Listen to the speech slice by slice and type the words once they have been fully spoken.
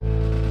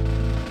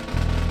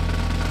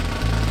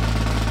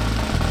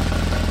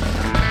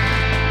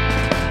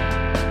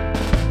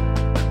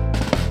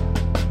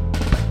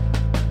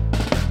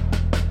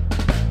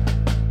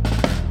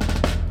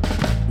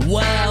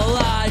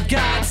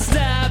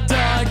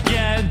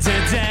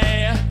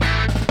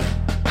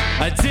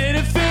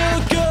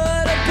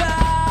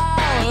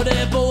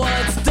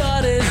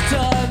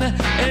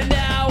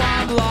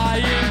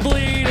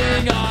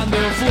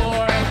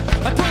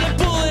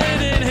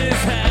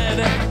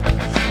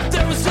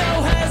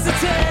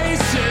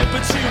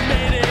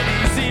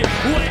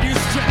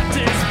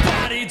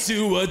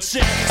you a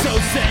check. So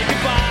say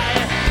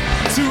goodbye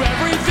to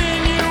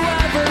everything you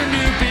ever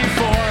knew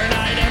before. And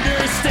I'd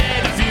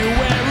understand if you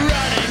went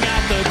running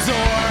out the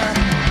door.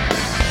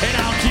 And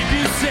I'll keep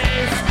you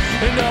safe,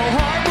 and no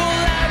harm will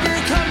ever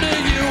come to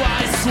you,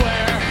 I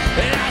swear.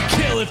 And I'll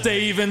kill if they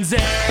even dare.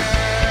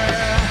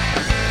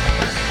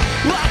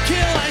 I'll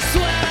kill, I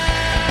swear.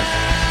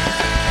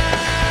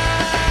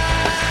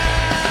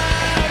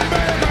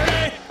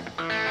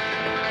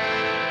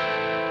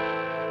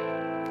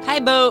 Hi,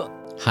 Bo.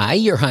 Hi,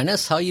 Your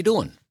Highness. How you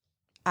doing?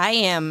 I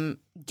am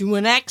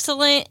doing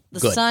excellent.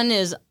 The Good. sun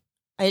is,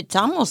 it's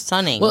almost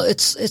sunning. Well,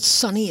 it's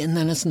sunny, and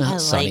then it's not I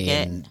sunny, like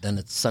it. and then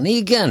it's sunny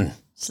again.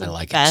 It's I the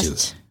like it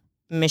best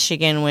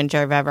Michigan winter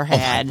I've ever too.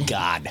 had. Oh, my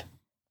God.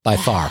 By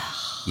far.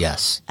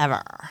 Yes.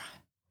 Ever.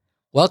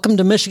 Welcome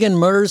to Michigan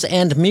Murders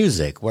and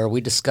Music, where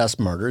we discuss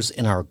murders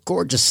in our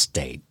gorgeous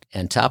state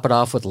and top it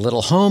off with a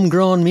little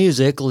homegrown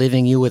music,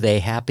 leaving you with a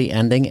happy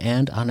ending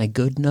and on a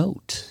good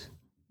note.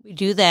 We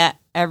do that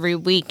every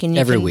week, and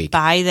you can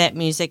buy that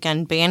music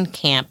on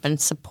Bandcamp and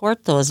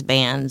support those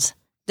bands.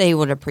 They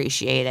would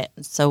appreciate it,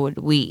 and so would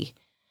we.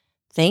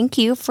 Thank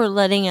you for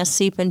letting us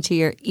seep into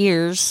your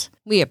ears.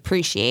 We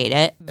appreciate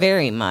it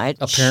very much.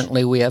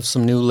 Apparently, we have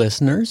some new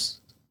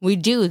listeners. We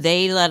do.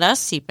 They let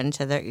us seep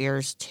into their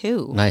ears,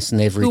 too. Nice,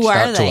 and they've reached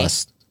out to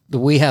us.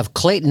 We have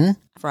Clayton.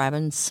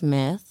 Robin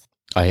Smith.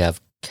 I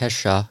have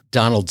Kesha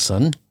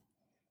Donaldson.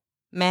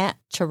 Matt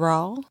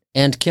Terrell.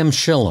 And Kim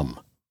Shillum.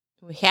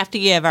 We have to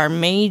give our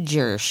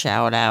major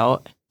shout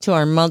out to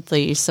our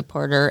monthly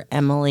supporter,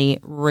 Emily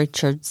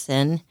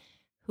Richardson,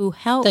 who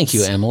helps Thank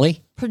you,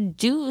 Emily.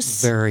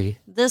 produce Very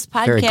this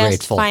very podcast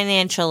grateful.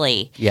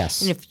 financially.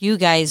 Yes. And if you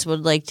guys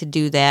would like to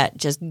do that,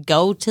 just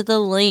go to the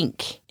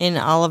link in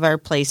all of our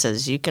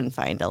places. You can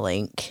find a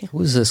link.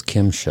 Who's this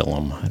Kim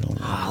Shillum? I don't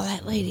know. Oh,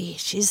 that lady,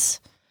 she's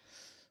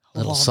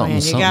Little something,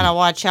 man, something. you gotta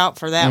watch out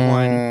for that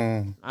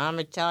one. I'm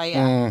gonna tell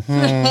you.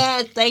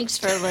 Thanks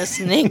for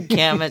listening,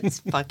 Kim. It's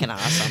fucking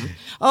awesome.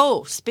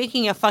 Oh,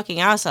 speaking of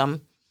fucking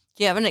awesome,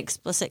 do you have an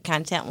explicit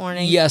content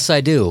warning? Yes, I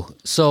do.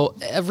 So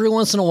every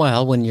once in a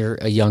while, when you're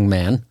a young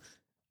man,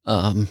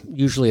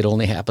 usually it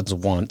only happens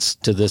once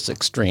to this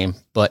extreme,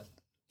 but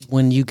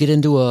when you get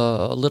into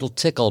a little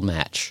tickle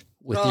match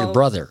with your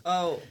brother,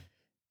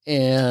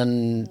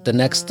 and the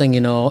next thing you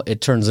know,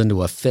 it turns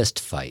into a fist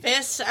fight.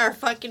 Fists are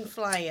fucking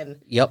flying.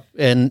 Yep,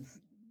 and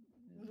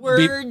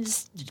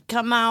words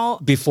come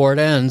out. Before it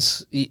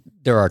ends,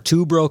 there are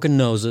two broken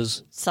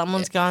noses.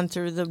 Someone's gone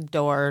through the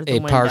door, the a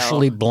window.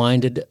 partially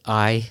blinded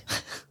eye.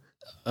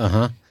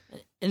 An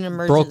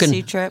emergency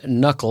broken trip.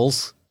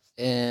 Knuckles.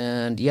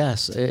 And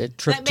yes, a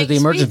trip That to the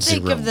makes emergency me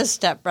think room. of the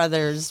Step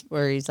Brothers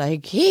where he's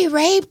like, he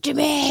raped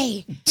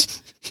me.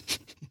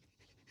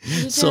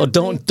 So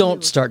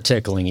don't start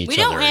tickling each other.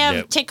 We don't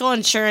have tickle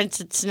insurance.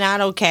 It's not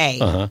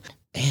okay.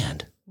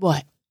 And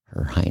what?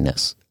 Her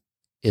Highness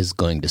is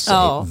going to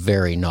say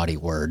very naughty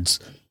words.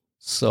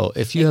 So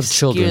if you have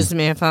children, Excuse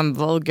me if I'm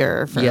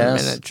vulgar for a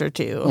minute or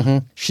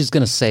two. She's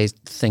going to say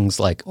things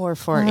like or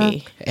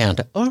 40, and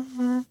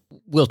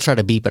we'll try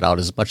to beep it out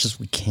as much as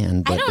we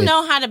can. But I don't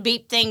know how to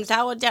beep things.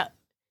 How would that?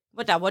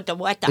 What?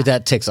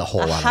 That takes a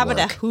whole lot of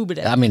work.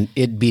 I mean,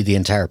 it'd be the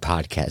entire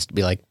podcast. It'd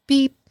be like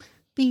beep,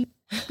 beep,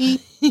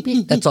 beep,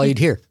 beep. That's all you'd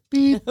hear.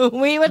 Beep.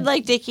 We would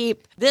like to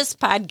keep this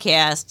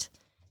podcast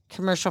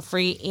commercial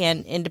free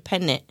and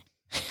independent.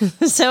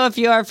 So if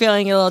you are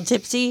feeling a little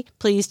tipsy,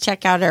 please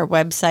check out our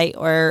website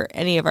or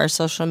any of our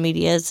social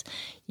medias.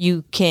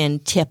 You can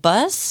tip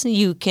us.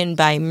 You can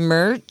buy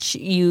merch.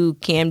 You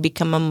can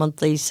become a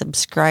monthly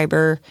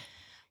subscriber.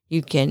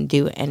 You can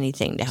do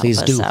anything to help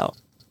us out.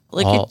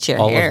 Look at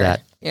your hair. Of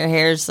that. Your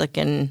hair's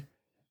looking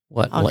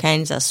all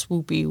kinds of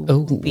swoopy.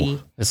 Oh,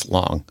 it's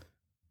long.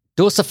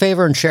 Do us a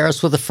favor and share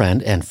us with a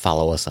friend and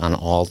follow us on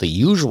all the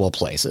usual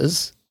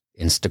places.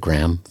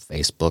 Instagram,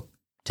 Facebook,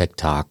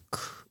 TikTok.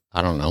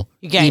 I don't know.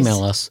 You guys,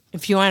 email us.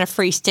 If you want a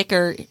free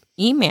sticker,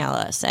 email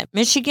us at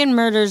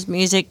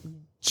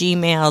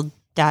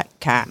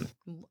michiganmurdersmusic@gmail.com.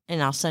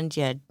 And I'll send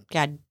you a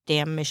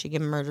goddamn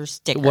Michigan Murder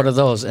sticker. What are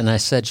those? And I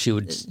said she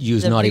would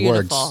use naughty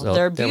words. So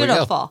they're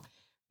beautiful.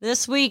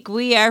 This week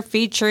we are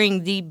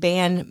featuring the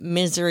band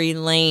Misery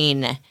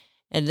Lane.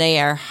 And they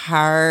are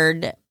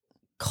hardcore,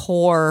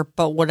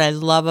 but what I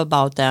love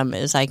about them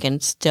is I can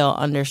still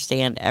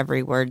understand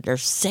every word they're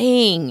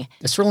saying.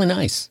 It's really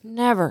nice.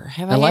 Never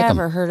have I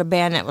ever heard a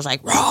band that was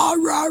like, rah,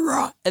 rah,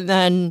 rah. And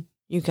then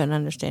you can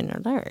understand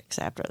their lyrics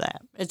after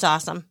that. It's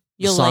awesome.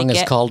 You'll like it. The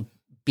song is called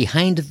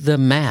Behind the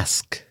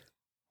Mask.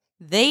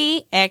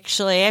 They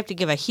actually, I have to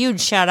give a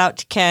huge shout out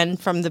to Ken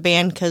from the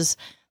band because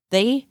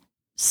they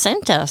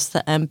sent us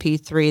the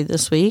MP3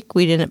 this week.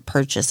 We didn't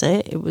purchase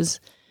it. It was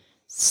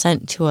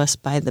sent to us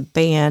by the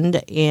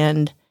band,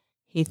 and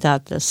he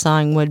thought the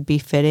song would be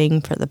fitting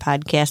for the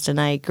podcast,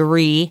 and I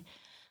agree.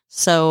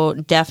 So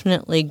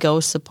definitely go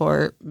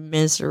support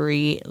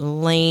Misery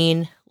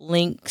Lane.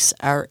 Links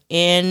are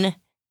in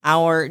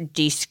our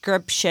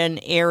description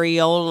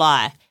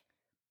areola.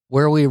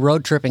 Where are we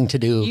road tripping to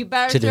do? You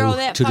better throw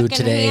that to do fucking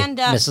today, hand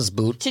up. Mrs.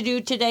 Boot. To do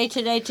today.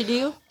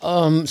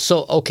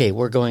 So, okay,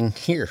 we're going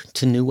here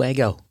to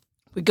Newaygo.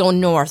 We go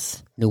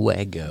north.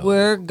 Newaygo.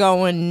 We're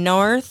going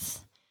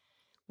north.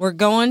 We're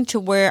going to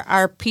where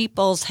our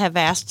peoples have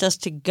asked us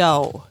to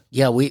go.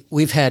 Yeah,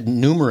 we've had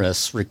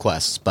numerous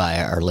requests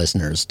by our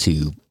listeners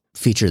to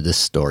feature this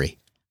story.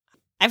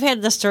 I've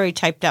had the story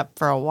typed up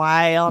for a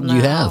while now.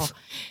 You have.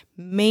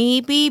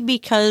 Maybe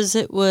because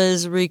it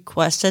was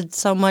requested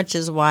so much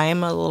is why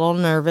I'm a little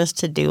nervous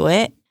to do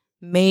it.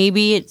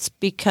 Maybe it's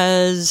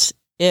because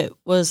it's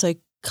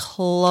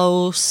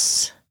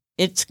close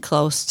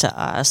to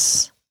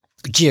us.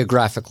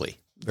 Geographically,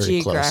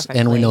 very close.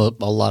 And we know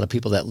a lot of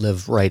people that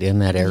live right in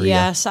that area.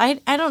 Yes, I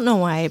don't know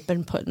why I've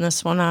been putting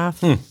this one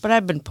off, but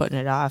I've been putting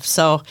it off.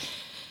 So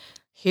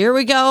here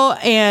we go.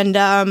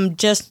 And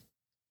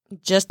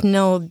just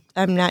know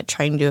I'm not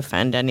trying to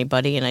offend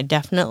anybody, and I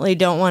definitely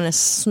don't want to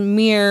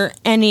smear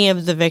any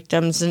of the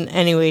victims in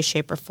any way,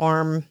 shape, or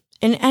form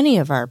in any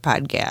of our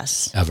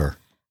podcasts. Ever.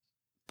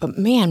 But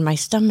man, my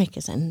stomach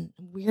is in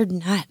weird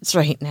knots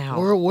right now.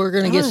 We're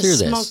going to get through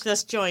this. Smoke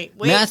this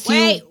joint.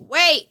 Matthew.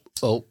 Wait.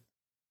 Oh.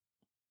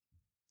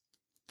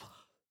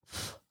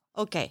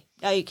 Okay,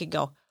 now you can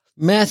go.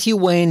 Matthew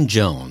Wayne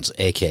Jones,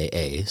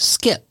 a.k.a.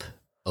 Skip,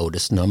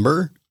 Otis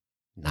number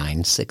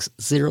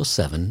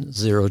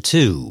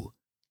 960702.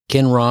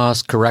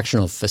 Kinross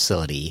Correctional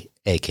Facility,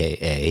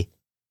 a.k.a.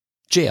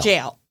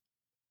 Jail.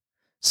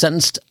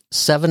 Sentenced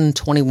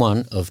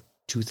 7/21 of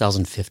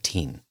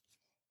 2015.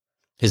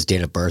 His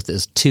date of birth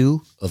is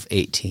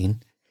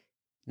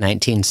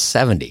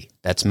 2/18/1970.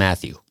 That's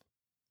Matthew.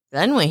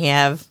 Then we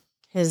have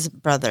his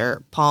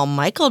brother, Paul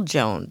Michael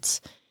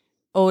Jones,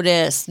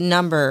 Otis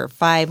number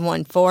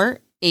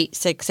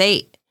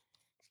 514868.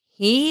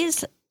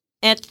 He's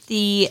at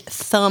the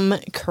Thumb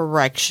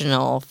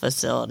Correctional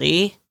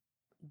Facility,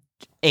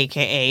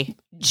 a.k.a.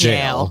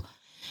 jail.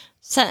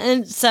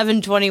 Sentenced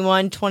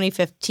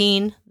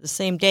 7/21/2015, the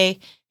same day.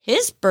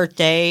 His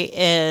birthday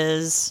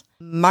is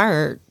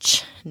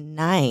March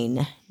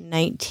 9,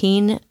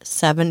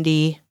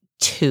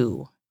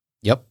 1972.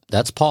 Yep,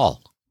 that's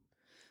Paul.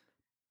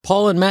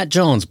 Paul and Matt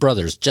Jones,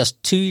 brothers,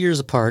 just 2 years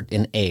apart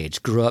in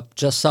age, grew up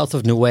just south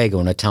of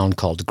Newaygo in a town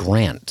called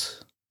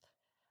Grant.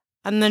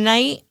 On the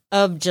night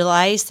of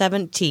July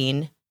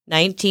 17,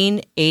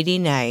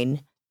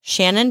 1989,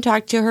 Shannon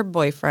talked to her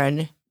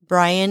boyfriend,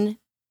 Brian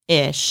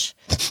Ish,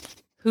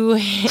 who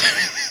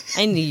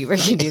I knew you were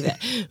going to do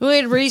that, who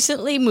had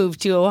recently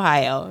moved to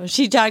Ohio.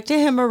 She talked to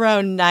him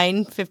around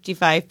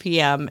 9:55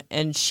 p.m.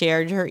 and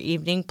shared her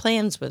evening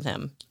plans with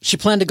him. She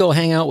planned to go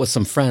hang out with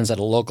some friends at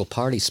a local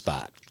party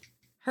spot.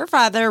 Her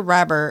father,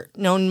 Robert,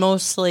 known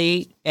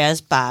mostly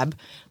as Bob,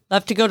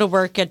 left to go to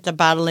work at the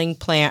bottling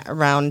plant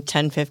around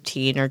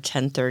 10:15 or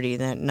 10:30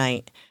 that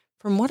night.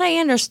 From what I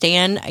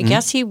understand, I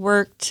guess he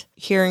worked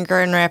here in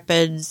Grand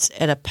Rapids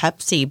at a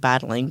Pepsi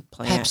bottling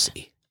plant.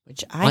 Pepsi?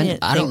 Which I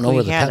don't know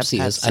where the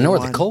Pepsi is. I know where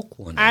the Coke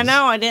one is. I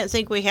know. I didn't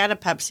think we had a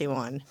Pepsi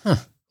one. Huh.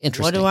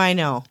 Interesting. What do I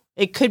know?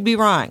 It could be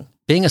wrong.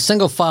 Being a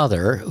single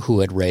father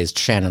who had raised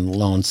Shannon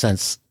alone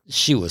since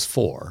she was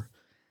 4,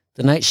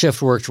 the night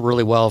shift worked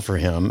really well for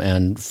him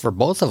and for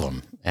both of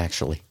them,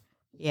 actually.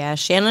 Yeah,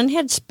 Shannon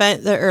had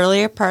spent the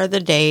earlier part of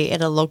the day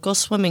at a local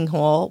swimming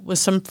hole with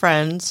some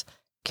friends,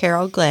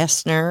 Carol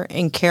Glassner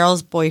and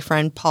Carol's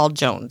boyfriend, Paul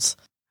Jones.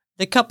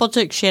 The couple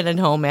took Shannon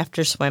home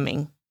after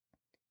swimming.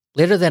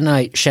 Later that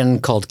night,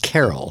 Shannon called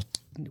Carol.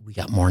 We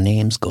got more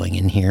names going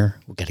in here.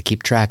 We got to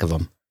keep track of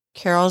them.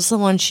 Carol's the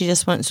one she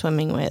just went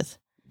swimming with.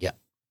 Yeah.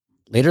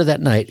 Later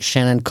that night,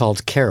 Shannon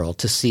called Carol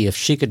to see if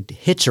she could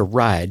hitch a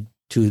ride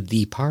to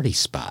the party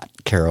spot.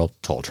 Carol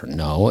told her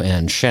no,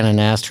 and Shannon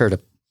asked her to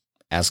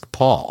ask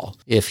Paul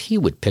if he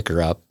would pick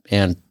her up,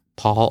 and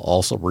Paul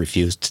also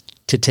refused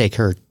to take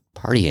her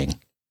partying.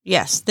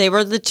 Yes, they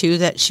were the two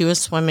that she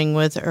was swimming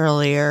with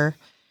earlier,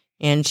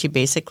 and she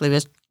basically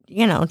was,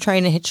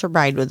 trying to hitch a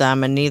ride with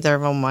them, and neither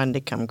of them wanted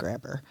to come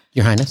grab her.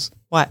 Your Highness?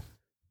 What?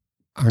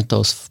 Aren't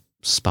those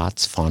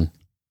spots fun?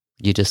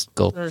 You just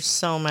go... There's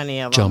so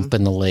many of jump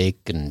them. in the lake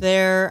and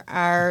there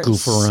are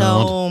goof around.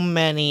 So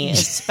many,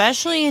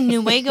 especially in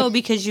Newaygo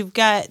because you've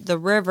got the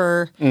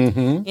river,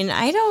 and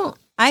I don't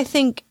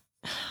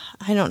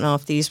know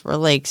if these were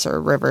lakes or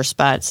river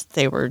spots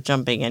they were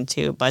jumping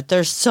into, but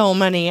there's so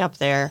many up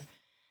there.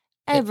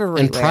 Everywhere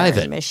and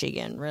private. in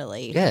Michigan,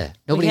 really. Yeah,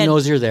 nobody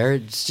knows you're there.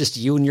 It's just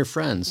you and your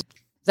friends.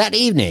 That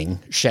evening,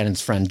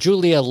 Shannon's friend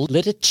Julia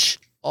Littich,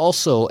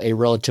 also a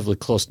relatively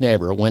close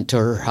neighbor, went to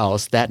her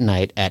house that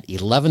night at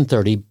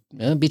 11:30,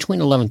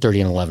 between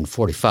 11:30 and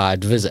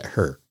 11:45 to visit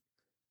her.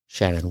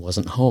 Shannon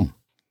wasn't home.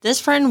 This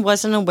friend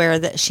wasn't aware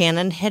that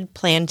Shannon had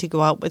planned to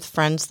go out with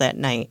friends that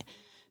night.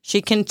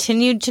 She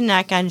continued to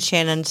knock on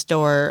Shannon's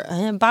door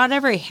about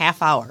every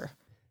half hour.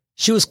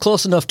 She was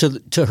close enough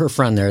to her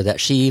friend there that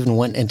she even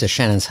went into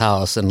Shannon's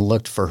house and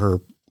looked for her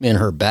in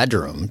her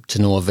bedroom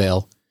to no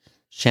avail.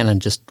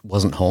 Shannon just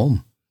wasn't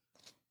home.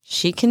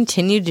 She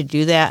continued to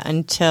do that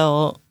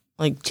until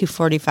like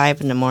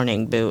 2:45 in the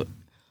morning, Boot.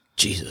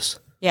 Jesus.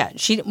 Yeah,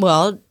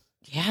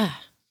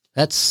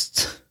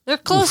 They're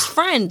close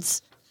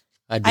friends.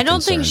 I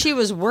don't think she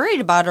was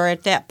worried about her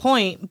at that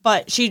point,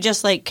 but she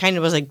just like kind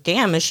of was like,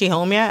 damn, is she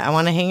home yet? I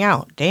want to hang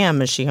out.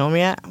 Damn, is she home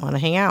yet? I want to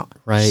hang out.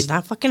 Right. She's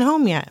not fucking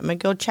home yet. I'm going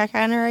to go check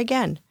on her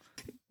again.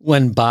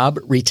 When Bob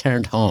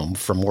returned home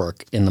from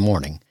work in the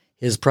morning,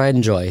 his pride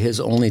and joy, his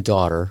only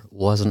daughter,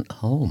 wasn't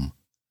home.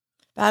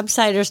 Bob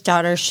Sider's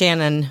daughter,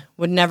 Shannon,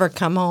 would never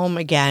come home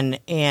again,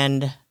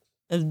 and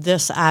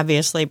this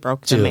obviously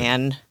broke the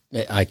man.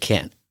 I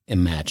can't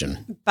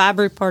imagine. Bob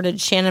reported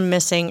Shannon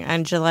missing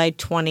on July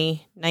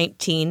 20,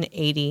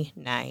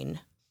 1989.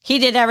 He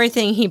did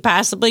everything he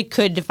possibly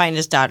could to find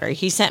his daughter.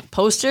 He sent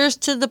posters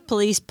to the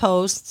police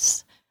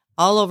posts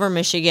all over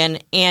Michigan,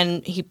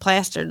 and he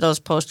plastered those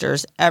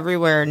posters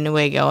everywhere in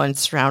Newaygo and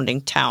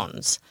surrounding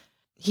towns.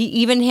 He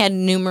even had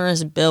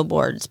numerous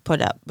billboards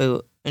put up,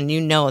 Boot, and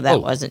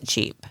that wasn't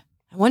cheap.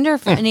 I wonder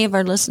if any of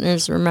our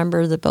listeners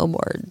remember the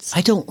billboards.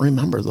 I don't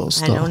remember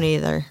those, I don't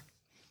either.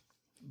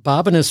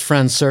 Bob and his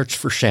friends searched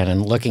for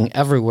Shannon, looking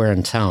everywhere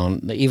in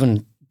town,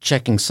 even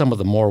checking some of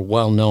the more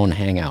well-known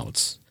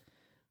hangouts,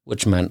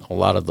 which meant a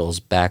lot of those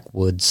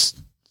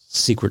backwoods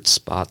secret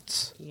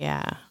spots.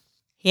 Yeah.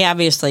 He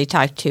obviously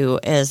talked to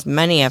as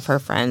many of her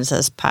friends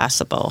as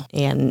possible,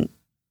 and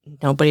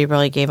nobody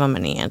really gave him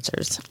any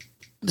answers.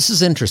 This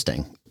is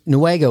interesting.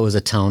 Newaygo is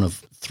a town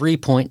of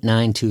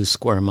 3.92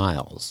 square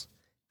miles.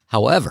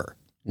 However,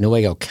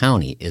 Newaygo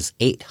County is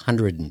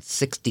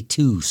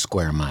 862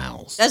 square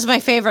miles. That's my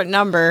favorite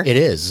number. It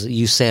is.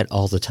 You say it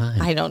all the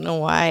time. I don't know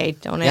why.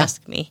 Don't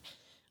ask me.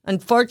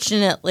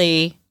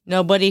 Unfortunately,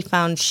 nobody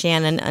found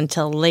Shannon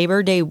until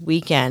Labor Day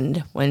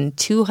weekend when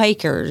two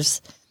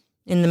hikers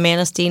in the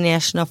Manistee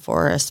National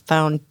Forest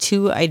found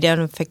two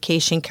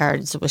identification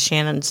cards with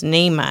Shannon's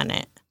name on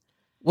it.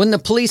 When the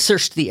police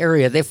searched the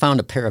area, they found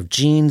a pair of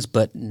jeans,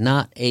 but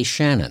not a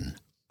Shannon.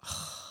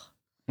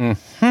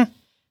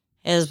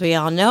 As we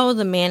all know,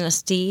 the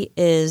Manistee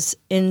is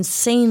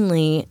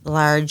insanely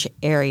large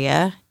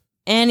area.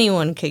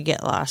 Anyone could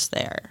get lost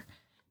there.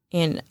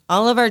 And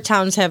all of our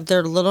towns have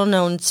their little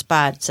known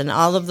spots, and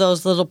all of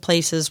those little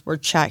places were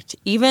checked.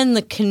 Even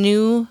the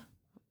canoe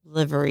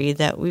livery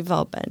that we've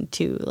all been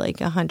to like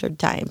 100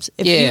 times.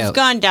 If you've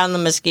gone down the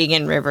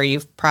Muskegon River,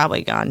 you've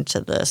probably gone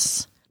to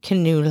this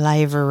canoe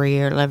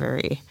livery or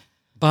livery.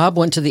 Bob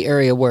went to the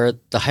area where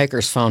the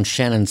hikers found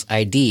Shannon's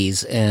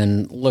IDs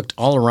and looked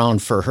all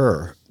around for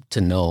her to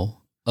no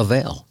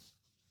avail.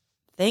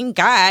 Thank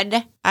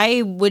God.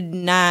 I would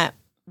not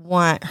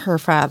want her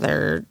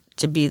father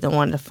to be the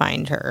one to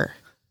find her.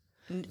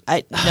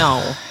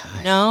 No.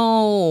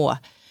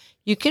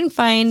 You can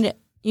find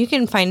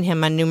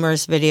him on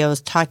numerous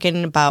videos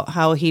talking about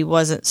how he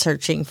wasn't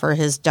searching for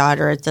his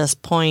daughter at this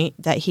point,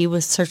 that he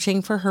was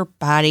searching for her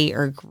body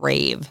or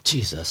grave.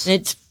 Jesus. And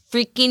it's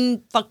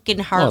freaking fucking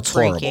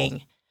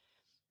heartbreaking.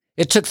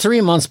 It took 3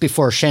 months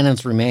before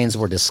Shannon's remains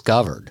were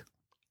discovered.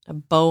 A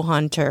bow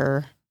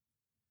hunter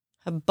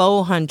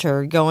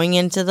going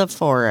into the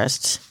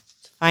forest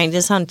to find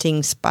his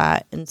hunting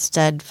spot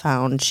instead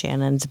found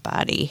Shannon's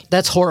body.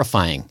 That's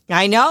horrifying.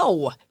 I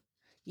know.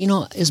 You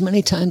know, as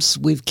many times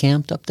we've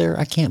camped up there,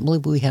 I can't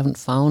believe we haven't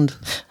found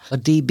a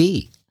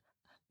DB.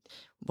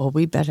 Well,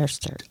 we better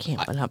start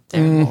camping up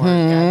there more.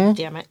 God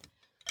damn it.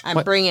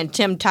 I'm bringing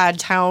Tim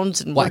Todd's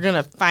hounds, and we're going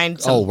to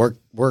find some. Oh,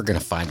 we're going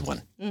to find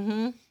one.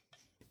 Mm-hmm.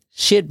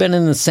 She had been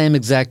in the same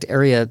exact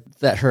area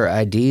that her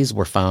IDs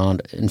were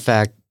found. In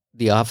fact,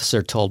 the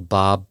officer told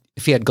Bob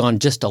if he had gone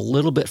just a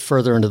little bit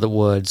further into the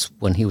woods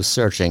when he was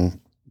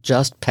searching,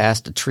 just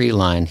past a tree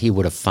line, he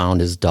would have found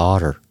his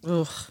daughter.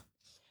 Ugh.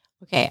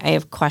 Okay, I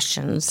have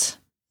questions.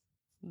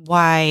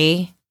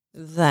 Why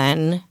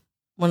then,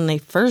 when they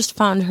first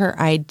found her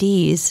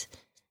IDs,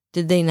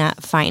 did they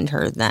not find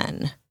her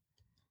then?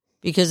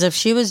 Because if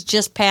she was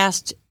just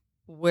past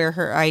where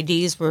her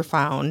IDs were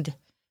found,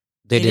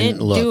 they didn't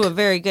do a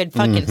very good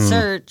fucking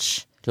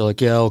search. They're like,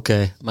 yeah,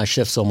 okay, my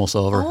shift's almost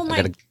over. Oh my I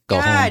gotta go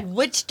God, home.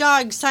 which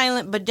dog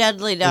silent but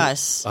deadly to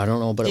us? I don't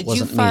know, but Did it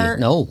wasn't you fart?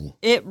 me. No.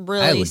 It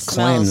really I would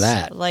smells claim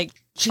that. like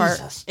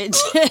Jesus. fart.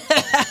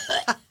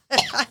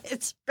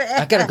 It's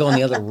bad. I gotta go in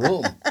the other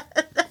room.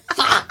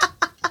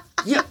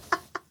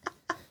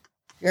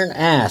 You're an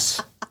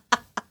ass.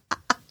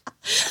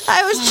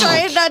 I was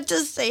trying not to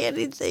say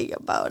anything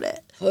about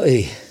it.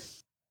 Hey.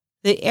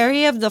 The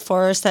area of the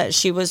forest that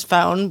she was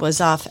found was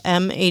off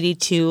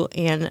M82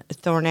 and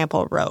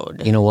Thornapple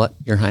Road. You know what,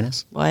 Your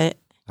Highness? What?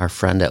 Our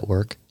friend at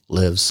work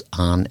lives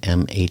on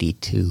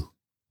M82.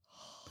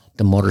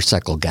 The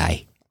motorcycle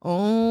guy.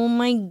 Oh,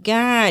 my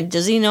God.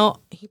 Does he know?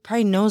 He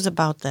probably knows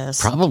about this.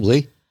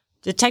 Probably.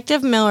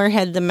 Detective Miller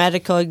had the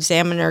medical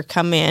examiner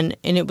come in,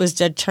 and it was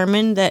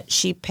determined that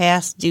she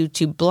passed due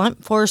to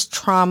blunt force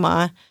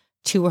trauma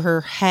to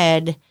her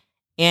head,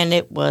 and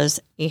it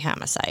was a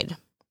homicide.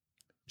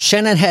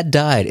 Shannon had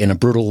died in a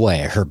brutal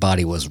way. Her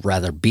body was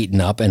rather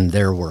beaten up, and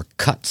there were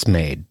cuts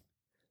made.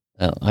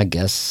 I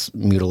guess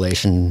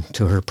mutilation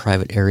to her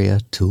private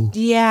area, too.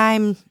 Yeah,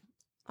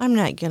 I'm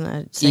not going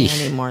to say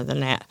any more than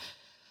that.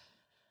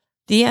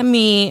 The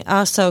ME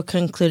also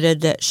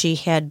concluded that she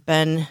had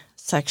been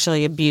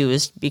sexually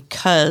abused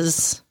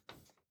because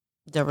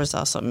there was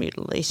also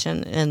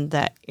mutilation in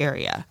that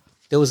area.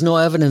 There was no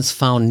evidence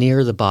found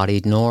near the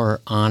body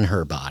nor on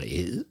her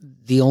body.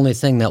 The only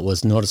thing that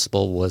was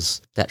noticeable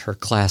was that her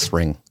class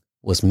ring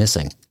was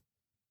missing.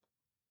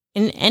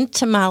 An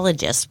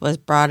entomologist was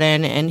brought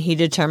in, and he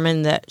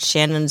determined that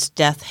Shannon's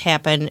death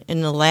happened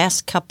in the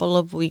last couple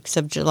of weeks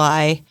of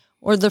July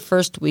or the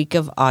first week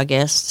of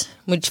August,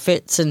 which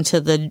fits into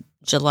the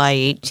July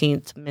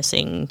 18th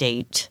missing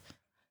date.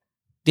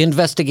 The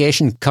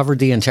investigation covered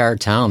the entire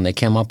town. They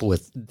came up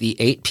with the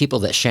 8 people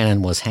that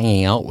Shannon was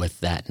hanging out with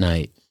that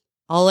night.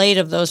 All 8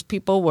 of those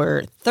people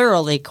were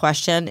thoroughly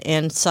questioned,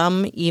 and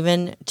some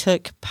even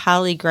took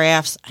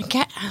polygraphs.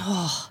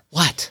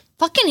 What?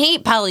 Fucking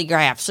hate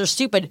polygraphs. They're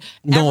stupid.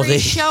 No, Every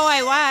show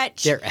I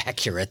watch. They're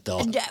accurate,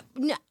 though.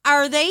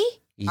 Are they?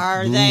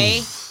 Are they?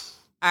 Oof.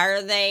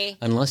 Are they?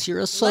 Unless you're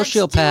a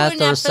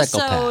sociopath or a psychopath. Let's do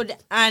an episode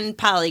on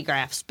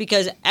polygraphs,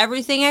 because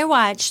everything I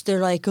watch,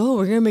 they're like, oh,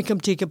 we're going to make him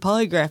take a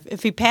polygraph.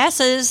 If he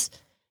passes,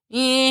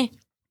 he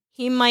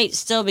might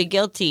still be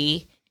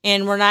guilty,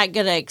 and we're not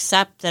going to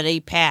accept that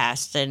he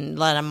passed and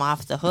let him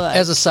off the hook.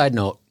 As a side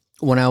note,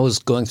 when I was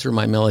going through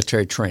my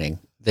military training,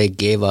 they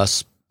gave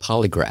us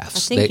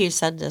polygraphs. I think you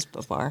said this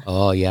before.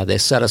 Oh, yeah. They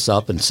set us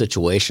up in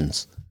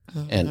situations.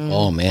 Mm-hmm. And,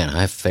 oh, man,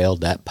 I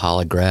failed that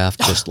polygraph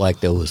just like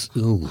there was,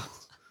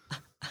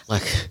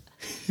 like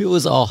it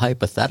was all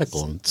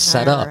hypothetical and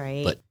set up.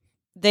 Right. But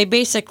they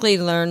basically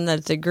learned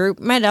that the group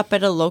met up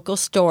at a local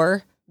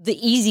store, the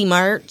Easy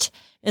Mart,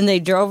 and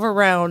they drove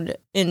around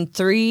in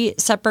 3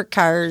 separate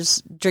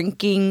cars,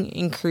 drinking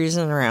and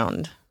cruising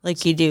around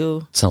like you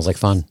do. Sounds like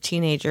fun.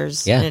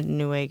 Teenagers in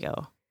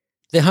Newaygo.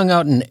 They hung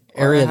out in an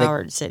area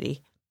Howard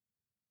City.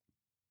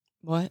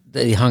 What?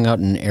 They hung out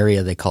in an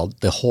area they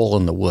called the Hole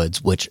in the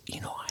Woods, which,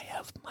 I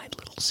have my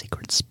little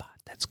secret spot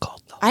that's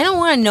called the I don't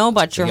want to know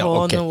about your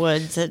hole okay. in the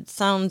woods. It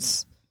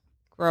sounds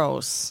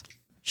gross.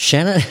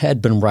 Shannon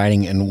had been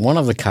riding in one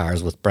of the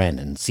cars with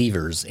Brandon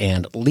Severs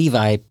and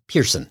Levi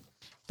Pearson.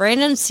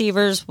 Brandon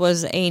Severs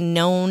was a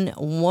known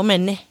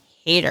woman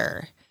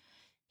hater.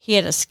 He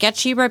had a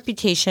sketchy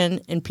reputation,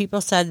 and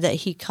people said that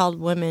he called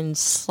women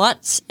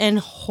sluts and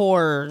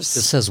whores.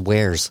 It says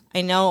where's.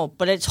 I know,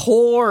 but it's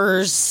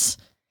whores.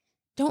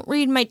 Don't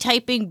read my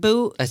typing,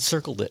 boo. I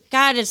circled it.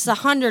 God, it's the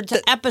 100th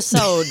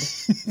episode.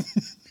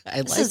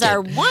 This is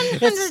our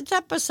 100th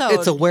episode.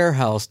 It's a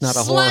warehouse, not a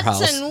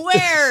whorehouse. Sluts and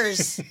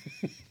wares.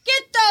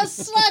 Get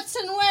those sluts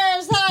and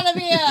wares out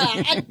of here.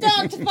 I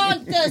don't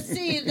want to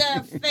see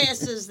their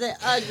faces. They're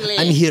ugly.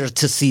 I'm here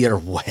to see your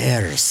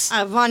wares.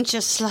 I want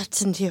your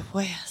sluts and your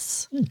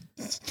wares.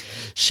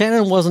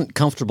 Shannon wasn't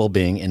comfortable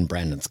being in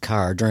Brandon's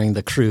car during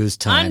the cruise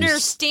times.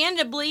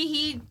 Understandably,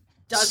 he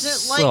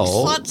doesn't like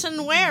sluts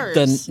and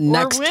wares the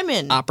next or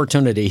women.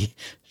 Opportunity,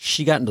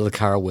 she got into the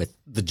car with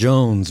the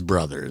Jones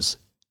brothers.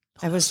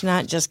 I was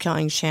not just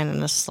calling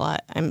Shannon a slut.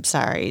 I'm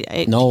sorry.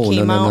 It No.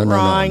 came out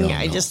wrong.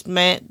 I just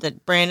meant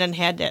that Brandon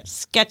had that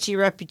sketchy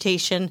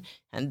reputation,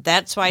 and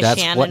that's why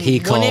Shannon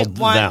wouldn't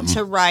want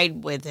to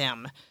ride with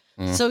him.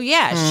 So,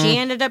 yeah, she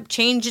ended up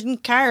changing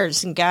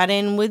cars and got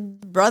in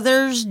with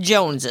Brothers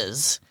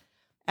Joneses.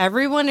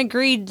 Everyone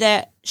agreed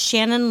that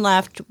Shannon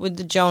left with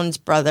the Jones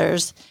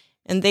brothers,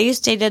 and they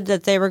stated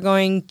that they were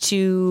going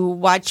to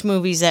watch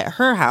movies at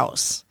her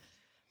house.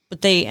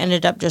 But they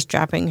ended up just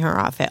dropping her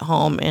off at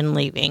home and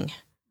leaving.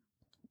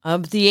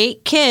 Of the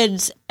 8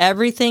 kids,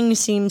 everything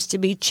seems to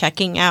be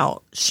checking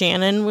out.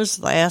 Shannon was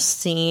last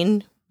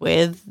seen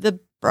with the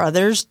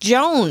Brothers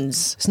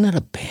Jones. Isn't that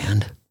a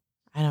band?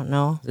 I don't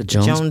know. The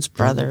Jones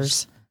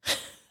Brothers.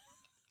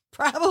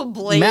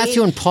 Probably.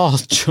 Matthew and Paul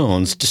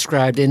Jones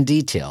described in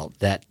detail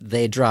that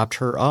they dropped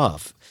her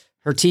off.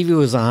 Her TV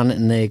was on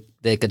and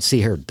they could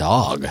see her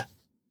dog.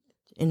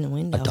 In the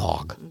window. A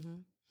dog. Mm-hmm.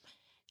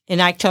 In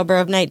October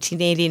of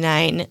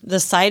 1989, the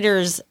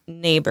Siders'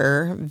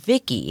 neighbor,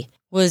 Vicky,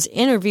 was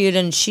interviewed,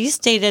 and she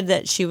stated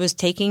that she was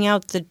taking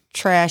out the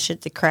trash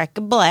at the crack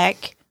of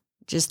black,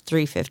 which is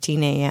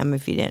 3:15 a.m.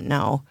 if you didn't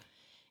know.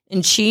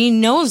 And she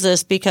knows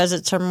this because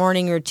it's her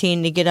morning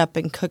routine to get up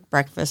and cook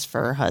breakfast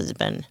for her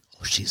husband.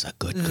 Oh, she's a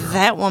good girl.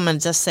 That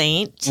woman's a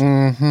saint.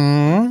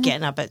 Mm-hmm.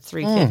 Getting up at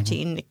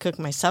 3:15 to cook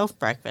myself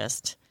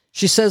breakfast.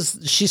 She says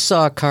she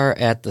saw a car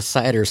at the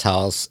Siders'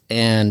 house,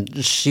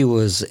 and she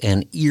was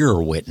an ear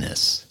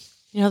witness.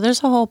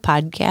 There's a whole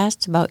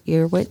podcast about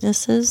ear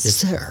witnesses.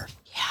 Is there?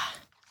 Yeah.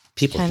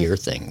 People hear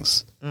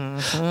things.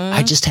 Mm-hmm.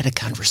 I just had a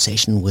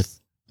conversation with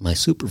my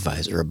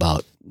supervisor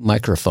about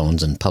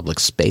microphones in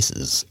public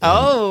spaces.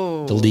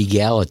 Oh. The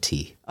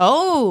legality.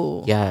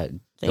 Oh. Yeah.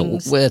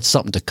 It's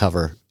something to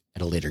cover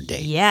at a later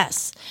date.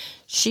 Yes.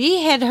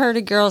 She had heard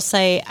a girl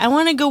say, I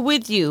want to go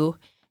with you.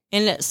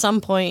 And at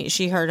some point,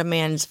 she heard a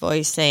man's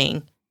voice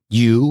saying,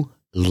 You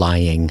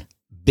lying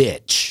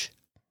bitch.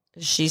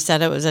 She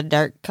said it was a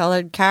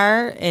dark-colored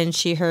car, and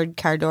she heard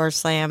car door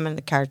slam, and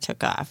the car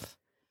took off.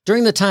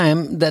 During the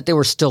time that they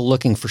were still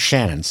looking for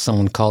Shannon,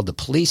 someone called the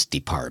police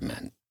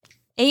department.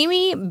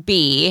 Amy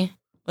B.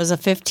 was a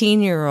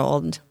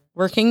 15-year-old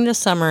working the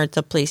summer at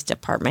the police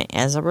department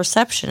as a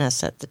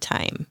receptionist at the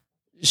time.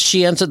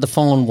 She answered the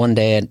phone one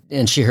day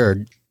and she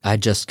heard, "I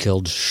just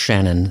killed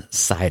Shannon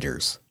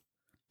Siders."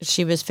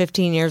 She was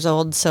 15 years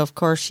old, so of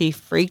course she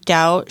freaked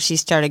out. She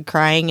started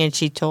crying, and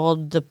she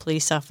told the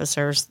police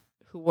officers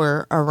who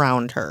were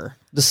around her.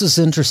 This is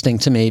interesting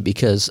to me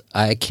because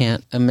I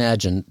can't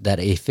imagine that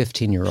a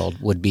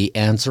 15-year-old would be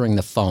answering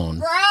the phone.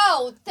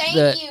 Bro, thank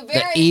you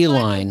very much. The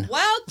E-line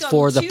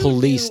for the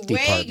police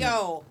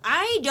department.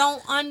 I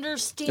don't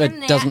understand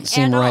that. It doesn't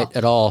seem right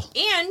at all.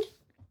 And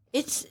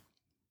it's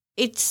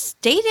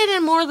stated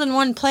in more than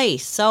one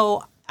place,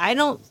 so I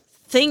don't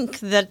think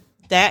that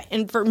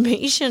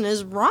information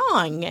is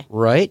wrong.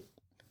 Right?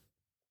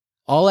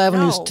 All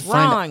avenues to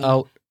wrong. find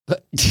out.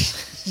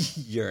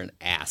 You're an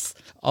ass.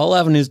 All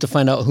avenues to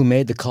find out who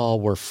made the call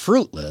were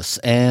fruitless,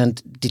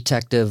 and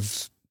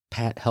Detective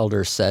Pat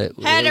Helder said it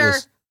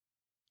was...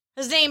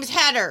 His name's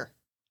Hedder.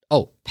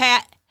 Oh.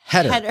 Pat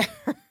Hedder.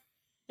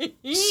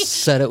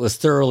 Said it was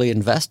thoroughly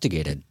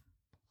investigated.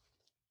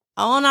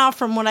 All in all,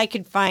 from what I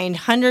could find,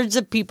 hundreds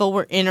of people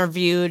were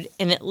interviewed,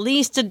 and at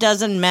least a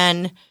dozen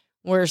men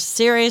were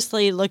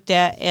seriously looked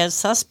at as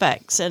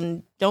suspects.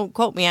 And don't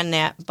quote me on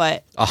that,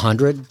 but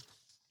 100?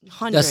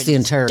 Hundreds. That's the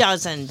entire...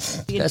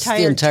 Dozens. That's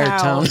the entire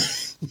town.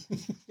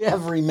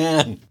 Every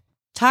man.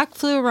 Talk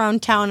flew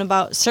around town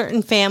about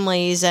certain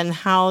families and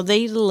how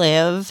they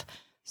live.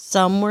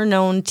 Some were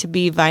known to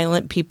be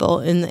violent people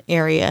in the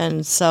area,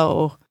 and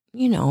so,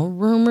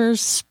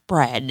 rumors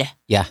spread.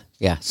 Yeah,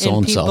 so-and-so.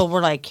 And people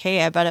were like,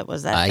 hey, I bet it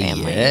was that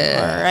family.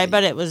 Yeah. Or I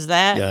bet it was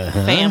that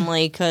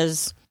family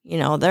because,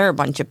 they're a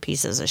bunch of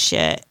pieces of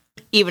shit.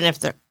 Even if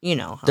they're,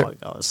 how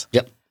it goes.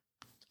 Yep.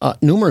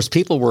 Numerous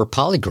people were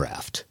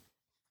polygraphed.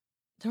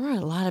 There were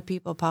a lot of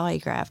people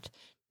polygraphed.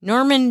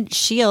 Norman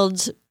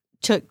Shields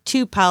took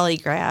 2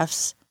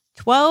 polygraphs,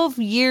 12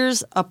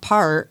 years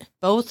apart,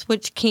 both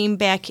which came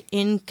back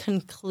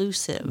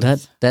inconclusive.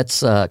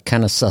 That's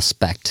kind of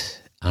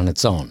suspect on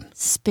its own.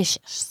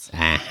 Suspicious.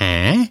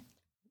 Uh-huh.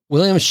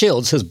 William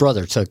Shields, his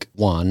brother, took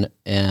 1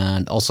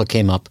 and also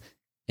came up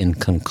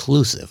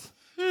inconclusive.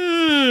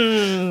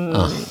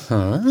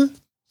 Uh-huh.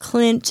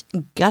 Clint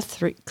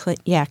Guthrie.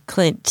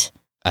 Clint.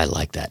 I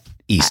like that.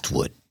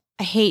 Eastwood.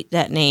 I hate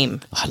that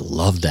name. I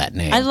love that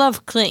name. I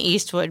love Clint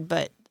Eastwood,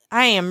 but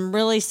I am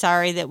really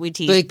sorry that we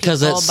teach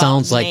because people it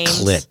sounds about like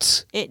names.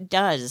 clit. It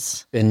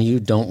does. And you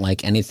don't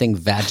like anything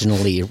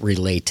vaginally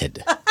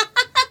related.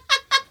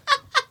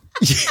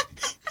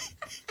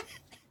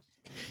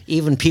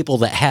 Even people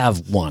that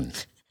have one.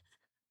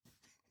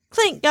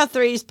 Clint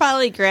Guthrie's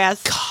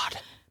polygraph. God.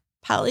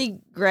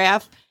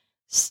 Polygraph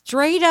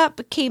straight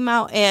up came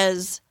out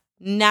as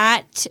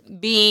not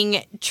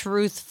being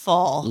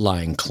truthful.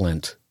 Lying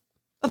Clint.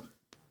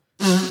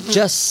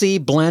 Just see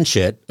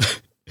Blanchett.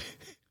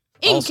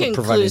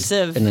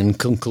 Inconclusive. An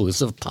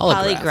inconclusive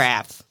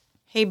polygraph.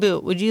 Hey, Boo,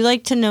 would you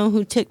like to know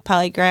who took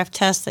polygraph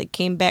tests that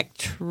came back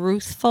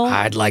truthful?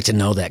 I'd like to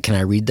know that. Can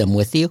I read them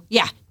with you?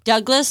 Yeah.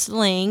 Douglas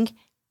Ling.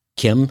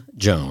 Kim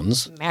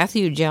Jones.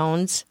 Matthew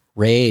Jones.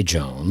 Ray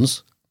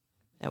Jones.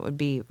 That would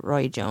be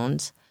Roy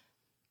Jones.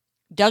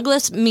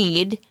 Douglas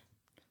Mead.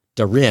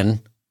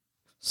 Darren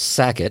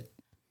Sackett.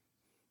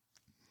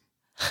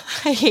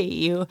 I hate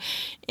you.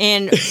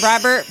 And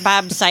Robert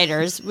Bob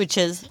Siders, which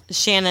is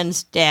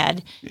Shannon's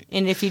dad.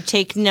 And if you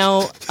take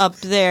note up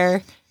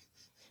there,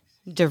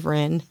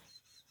 Darren,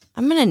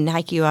 I'm going to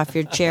knock you off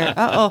your chair.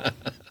 Uh-oh.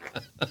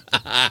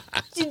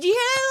 Did you hear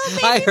that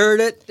little baby? I heard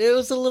it. It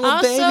was a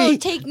little baby. Also,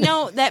 take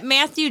note that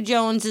Matthew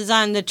Jones is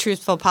on the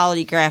truthful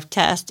polygraph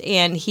test,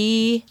 and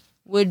he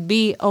would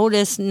be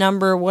Otis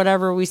number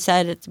whatever we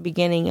said at the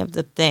beginning of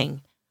the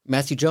thing.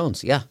 Matthew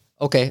Jones, yeah.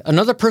 Okay.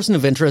 Another person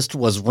of interest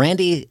was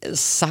Randy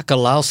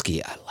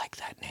Sokolowski. I like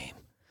that name.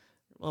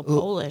 Well,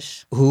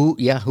 Polish. Who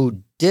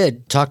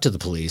did talk to the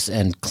police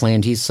and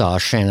claimed he saw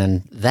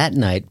Shannon that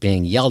night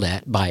being yelled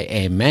at by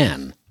a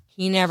man.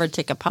 He never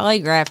took a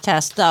polygraph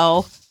test,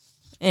 though.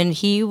 And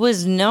he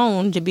was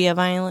known to be a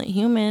violent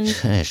human.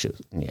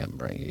 Yeah,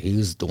 right. He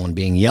was the one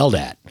being yelled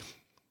at.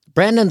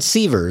 Brandon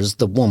Severs,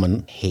 the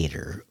woman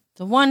hater.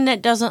 The one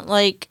that doesn't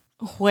like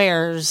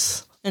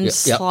wares and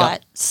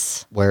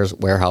sluts.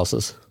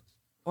 Warehouses.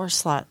 Or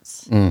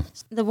sluts.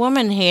 The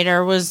woman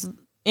hater was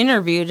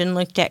interviewed and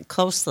looked at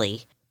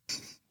closely.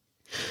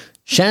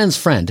 Shannon's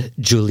friend,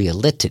 Julia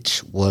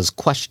Littich, was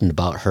questioned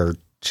about her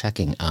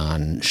checking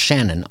on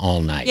Shannon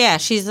all night. Yeah,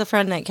 she's the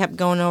friend that kept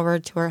going over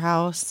to her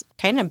house.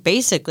 Kind of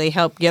basically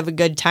helped give a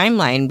good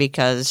timeline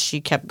because she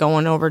kept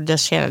going over to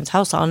Shannon's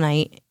house all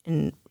night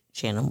and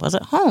Shannon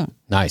wasn't home.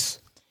 Nice.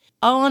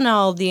 All in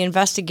all, the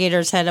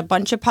investigators had a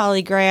bunch of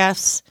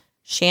polygraphs,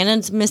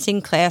 Shannon's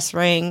missing class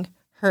ring,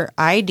 her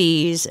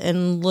IDs,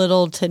 and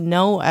little to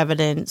no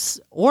evidence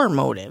or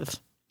motive.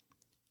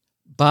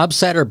 Bob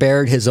Satter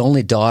buried his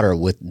only daughter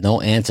with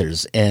no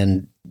answers,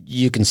 and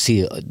you can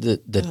see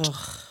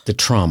the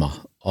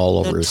trauma all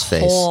over his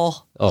face.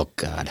 Oh,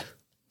 God.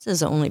 It's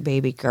his only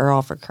baby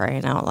girl, for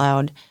crying out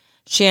loud.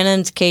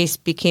 Shannon's case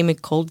became a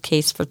cold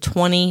case for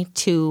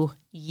 22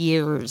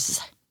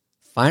 years.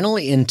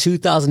 Finally, in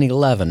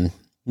 2011,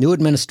 New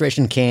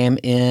administration came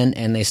in,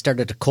 and they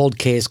started a cold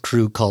case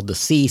crew called the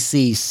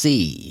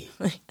CCC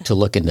to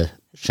look into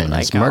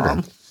Shannon's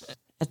murder.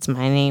 That's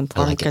my name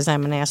for him because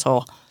I'm an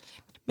asshole.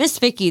 Miss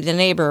Vicky, the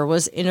neighbor,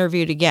 was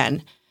interviewed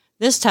again.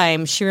 This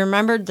time, she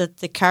remembered that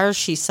the car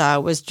she saw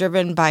was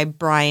driven by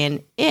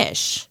Brian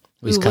Ish.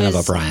 He's kind of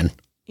a Brian.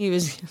 He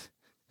was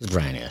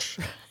Brian Ish.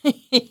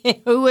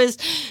 who was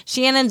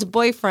Shannon's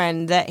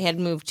boyfriend that had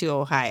moved to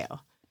Ohio.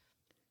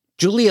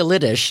 Julia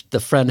Liddish, the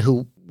friend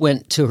who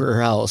went to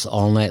her house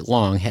all night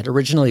long, had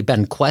originally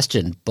been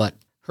questioned, but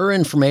her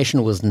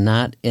information was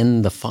not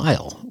in the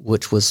file,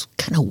 which was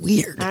kind of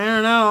weird. I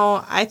don't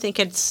know. I think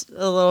it's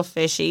a little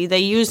fishy. They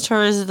used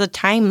her as the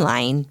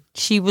timeline.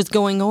 She was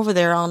going over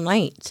there all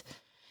night.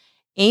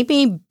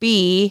 Amy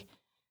B.,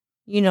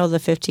 you know, the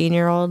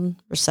 15-year-old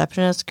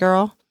receptionist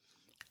girl,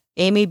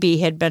 Amy B.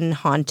 had been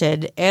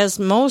haunted, as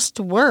most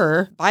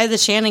were, by the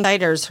Shannon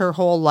Siders her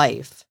whole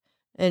life.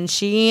 And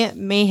she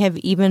may have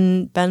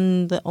even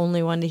been the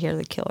only one to hear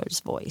the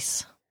killer's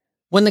voice.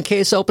 When the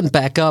case opened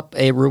back up,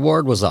 a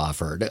reward was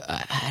offered.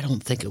 I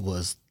don't think it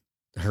was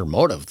her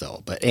motive,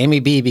 though, but Amy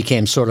B.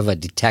 became sort of a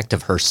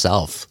detective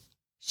herself.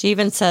 She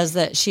even says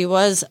that she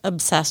was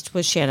obsessed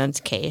with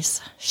Shannon's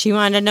case. She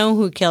wanted to know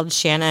who killed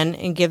Shannon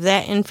and give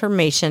that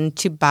information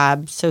to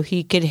Bob so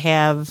he could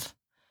have,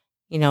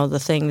 you know, the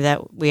thing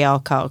that we all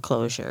call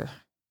closure.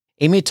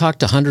 Amy talked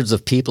to hundreds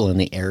of people in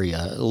the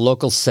area.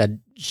 Locals said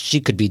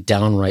she could be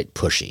downright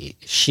pushy.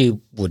 She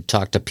would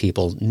talk to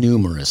people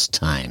numerous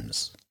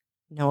times.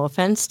 No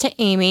offense to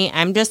Amy.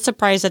 I'm just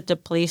surprised that the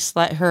police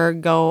let her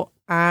go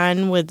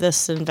on with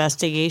this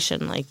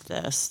investigation like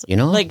this. You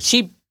know? Like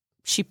she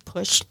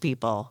pushed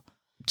people.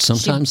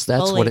 Sometimes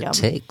that's what it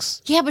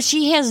takes. Yeah, but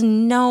she has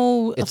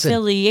no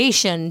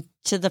affiliation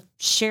to the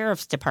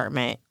sheriff's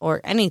department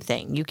or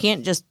anything. You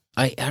can't just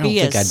I don't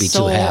think I'd be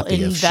too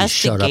happy if she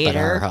showed up at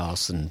our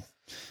house and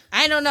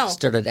I don't know.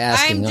 Started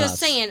asking us. I'm just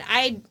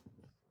saying,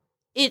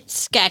 it's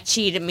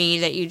sketchy to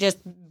me that you just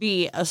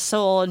be a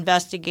sole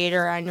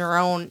investigator on your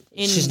own.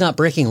 She's not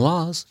breaking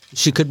laws.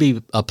 She could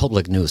be a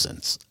public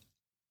nuisance.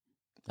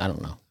 I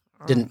don't know.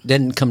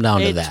 Didn't come down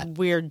to that. It's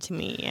weird to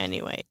me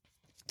anyway.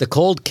 The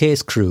cold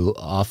case crew,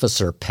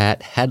 Officer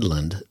Pat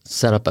Headland,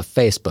 set up a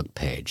Facebook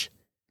page.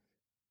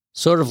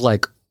 Sort of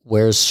like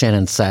Where's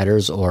Shannon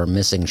Siders or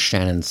Missing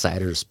Shannon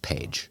Siders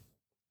page.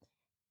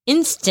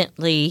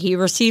 Instantly, he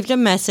received a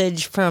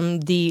message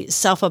from the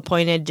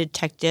self-appointed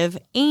detective,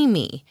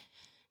 Amy.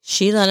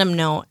 She let him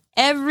know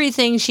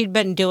everything she'd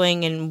been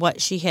doing and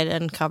what she had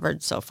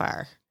uncovered so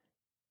far.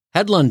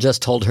 Headland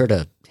just told her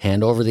to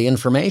hand over the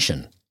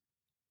information.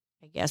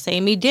 I guess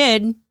Amy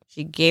did.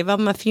 She gave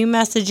him a few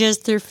messages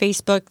through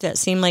Facebook that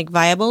seemed like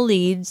viable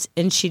leads,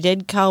 and she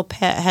did call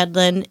Pat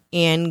Headland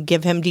and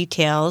give him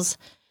details.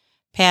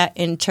 Pat,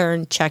 in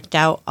turn, checked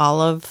out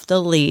all of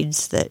the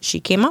leads that she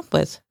came up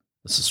with.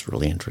 This is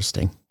really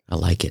interesting. I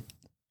like it.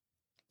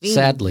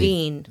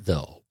 Sadly,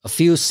 though, a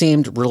few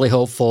seemed really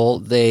hopeful.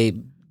 They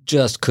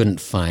just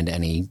couldn't find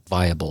any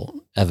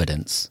viable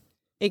evidence.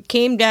 It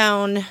came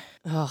down...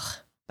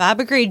 Bob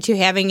agreed to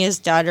having his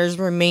daughter's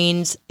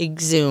remains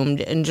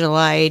exhumed in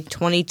July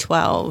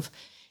 2012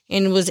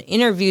 and was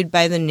interviewed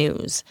by the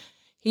news.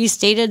 He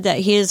stated that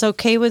he is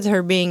okay with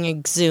her being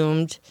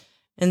exhumed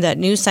and that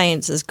new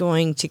science is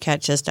going to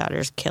catch his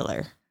daughter's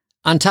killer.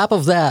 On top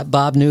of that,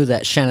 Bob knew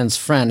that Shannon's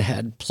friend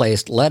had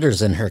placed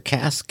letters in her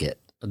casket.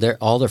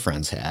 All their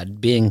friends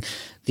had. Being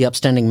the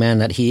upstanding man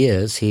that he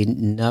is, he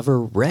never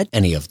read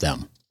any of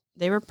them.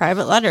 They were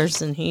private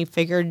letters, and he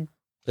figured...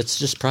 It's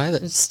just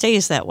private. It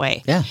stays that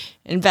way. Yeah.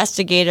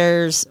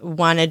 Investigators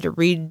wanted to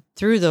read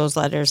through those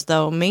letters,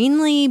 though,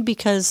 mainly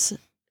because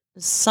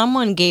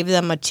someone gave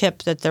them a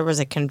tip that there was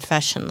a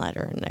confession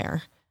letter in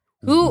there.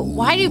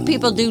 Why do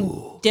people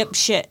do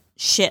dipshit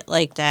shit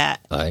like that?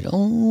 I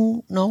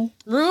don't know.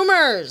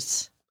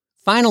 Rumors.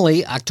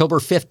 Finally, October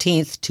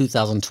 15th,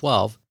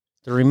 2012,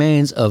 the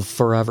remains of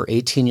forever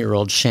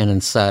 18-year-old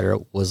Shannon Sider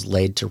was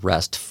laid to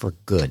rest for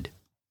good.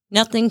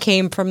 Nothing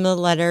came from the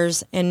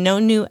letters, and no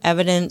new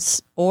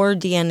evidence or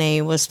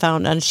DNA was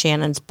found on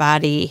Shannon's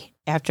body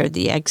after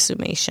the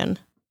exhumation.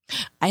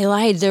 I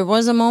lied. There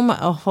was a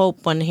moment of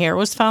hope when hair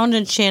was found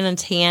in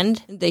Shannon's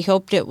hand. They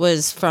hoped it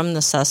was from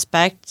the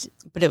suspect,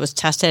 but it was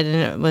tested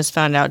and it was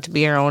found out to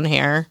be her own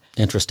hair.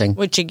 Interesting.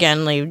 Which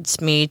again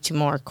leads me to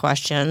more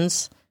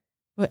questions.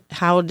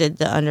 How did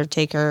the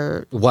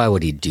Undertaker... Why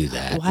would he do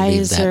that? Why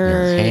Leave is that in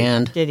her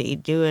hand? Did he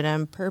do it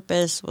on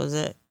purpose? Was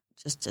it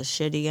just a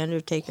shitty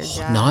Undertaker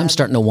job? Now I'm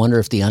starting to wonder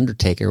if the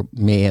Undertaker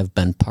may have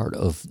been part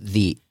of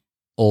the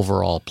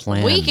overall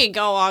plan. We could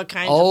go all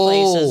kinds of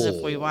places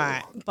if we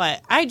want,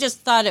 but I just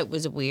thought it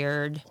was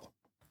weird.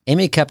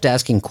 Amy kept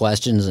asking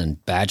questions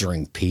and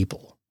badgering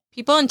people.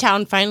 People in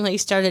town finally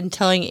started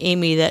telling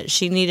Amy that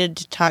she needed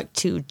to talk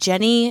to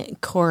Jenny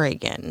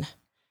Corrigan.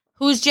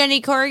 Who's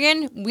Jenny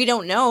Corrigan? We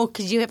don't know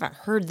because you haven't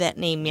heard that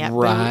name yet.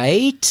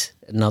 Right?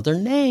 Another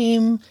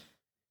name.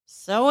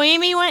 So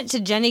Amy went to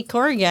Jenny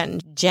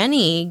Corrigan.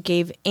 Jenny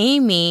gave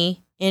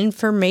Amy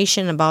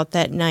information about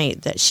that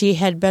night that she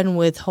had been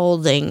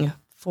withholding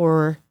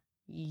for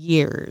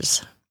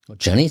years.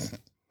 Jenny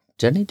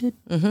did?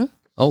 Mm-hmm.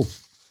 Oh.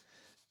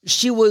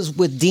 She was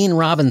with Dean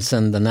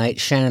Robinson the night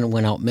Shannon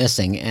went out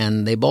missing,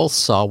 and they both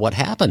saw what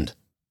happened.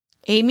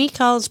 Amy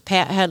calls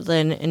Pat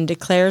Headland and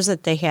declares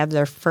that they have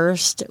their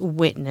first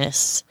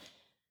witness.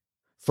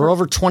 For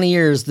over 20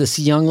 years, this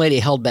young lady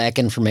held back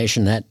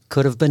information that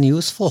could have been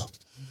useful.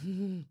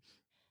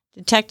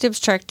 Detectives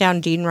tracked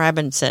down Dean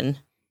Robinson,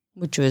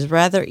 which was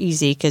rather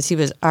easy because he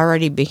was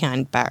already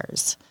behind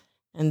bars.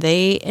 And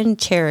they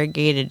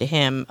interrogated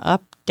him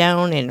up,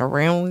 down, and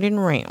around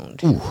and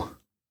round. Ooh.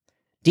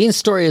 Dean's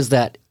story is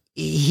that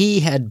he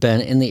had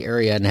been in the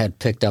area and had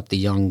picked up the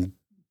young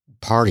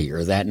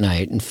partier that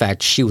night. In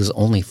fact, she was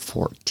only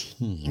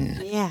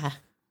 14. Yeah.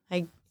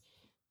 I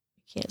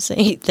can't say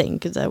anything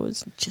because I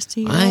was just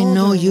a year I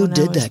know older you when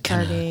did I was that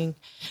kind partying.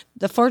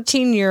 The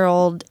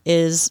 14-year-old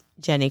is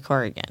Jenny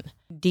Corrigan.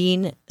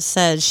 Dean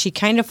says she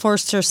kind of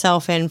forced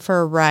herself in for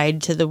a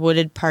ride to the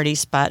wooded party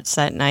spots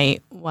that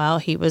night while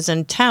he was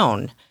in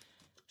town.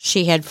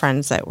 She had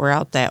friends that were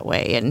out that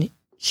way, and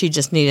she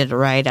just needed a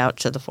ride out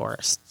to the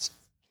forests.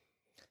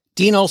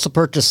 Dean also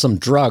purchased some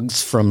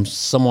drugs from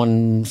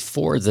someone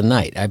for the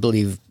night, I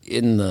believe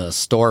in the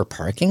store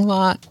parking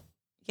lot.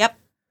 Yep.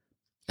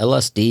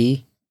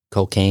 LSD,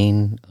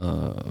 cocaine,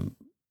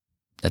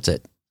 that's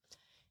it.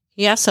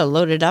 He also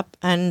loaded up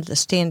on the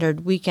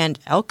standard weekend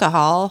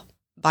alcohol.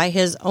 By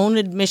his own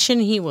admission,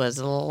 he was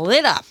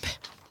lit up.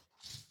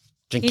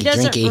 He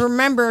doesn't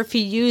remember if he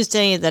used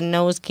any of the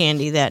nose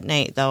candy that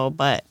night, though,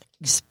 but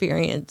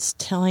experience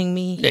telling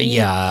me he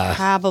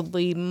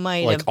probably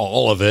might have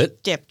all of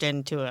it. Dipped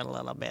into it a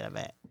little bit of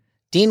it.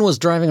 Dean was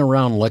driving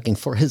around looking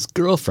for his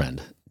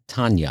girlfriend,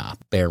 Tanya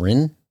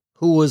Barron,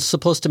 who was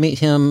supposed to meet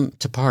him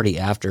to party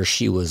after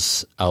she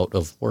was out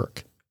of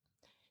work.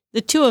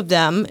 The two of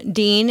them,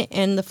 Dean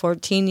and the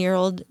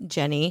 14-year-old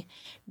Jenny,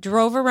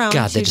 drove around.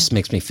 God, that just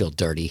makes me feel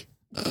dirty,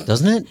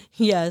 doesn't it?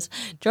 Yes.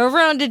 Drove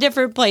around to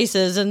different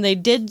places, and they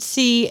did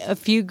see a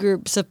few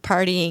groups of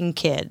partying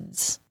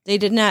kids. They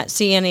did not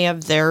see any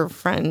of their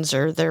friends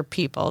or their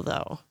people,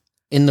 though.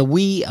 In the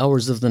wee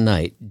hours of the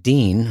night,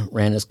 Dean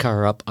ran his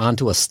car up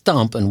onto a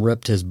stump and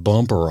ripped his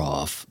bumper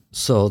off.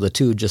 So the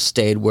two just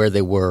stayed where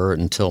they were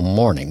until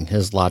morning.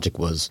 His logic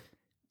was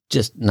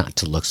just not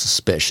to look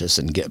suspicious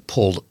and get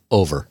pulled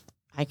over.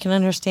 I can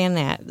understand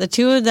that. The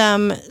two of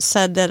them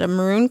said that a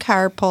maroon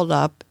car pulled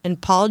up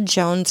and Paul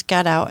Jones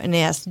got out and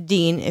asked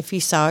Dean if he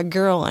saw a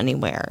girl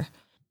anywhere.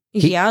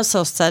 He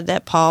also said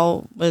that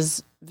Paul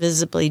was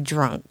visibly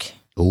drunk.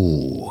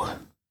 Ooh.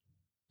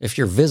 If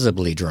you're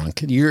visibly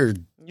drunk, you're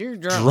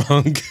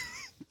drunk.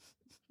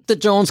 The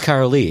Jones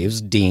car leaves.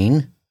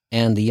 Dean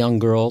and the young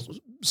girl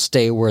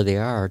stay where they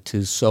are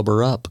to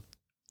sober up.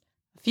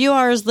 A few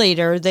hours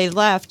later, they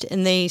left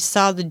and they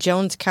saw the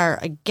Jones car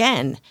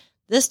again.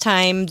 This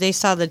time, they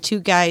saw the two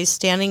guys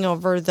standing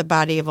over the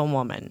body of a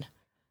woman.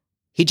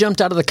 He jumped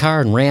out of the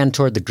car and ran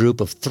toward the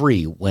group of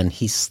three when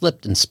he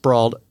slipped and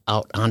sprawled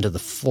out onto the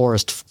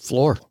forest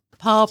floor.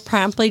 Paul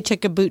promptly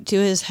took a boot to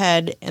his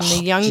head, and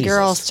the young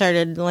girl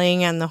started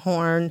laying on the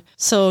horn,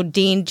 so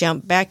Dean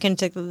jumped back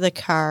into the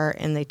car,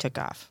 and they took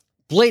off.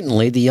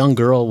 Blatantly, the young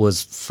girl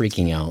was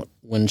freaking out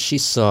when she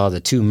saw the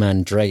two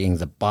men dragging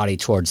the body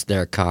towards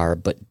their car,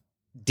 but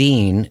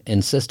Dean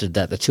insisted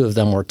that the two of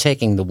them were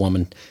taking the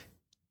woman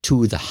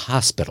to the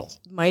hospital.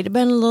 Might have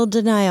been a little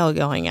denial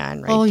going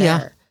on there.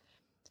 Yeah.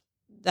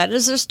 That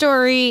is her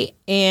story,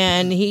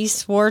 and he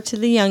swore to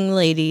the young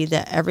lady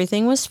that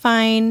everything was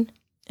fine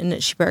and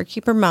that she better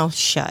keep her mouth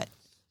shut.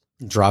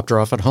 Dropped her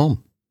off at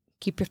home.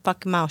 Keep your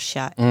fucking mouth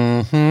shut.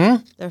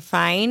 Mm-hmm. They're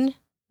fine.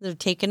 They're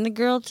taking the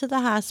girl to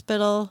the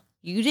hospital.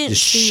 You didn't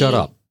Just see shut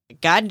up. a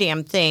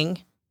goddamn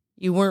thing.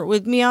 You weren't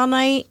with me all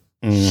night.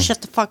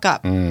 Shut the fuck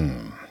up.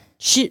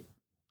 Shit.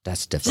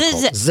 That's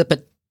difficult. Zip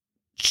it.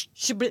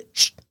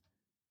 Shh.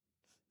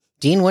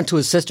 Dean went to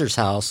his sister's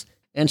house,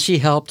 and she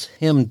helped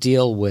him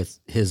deal with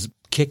his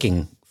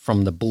kicking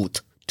from the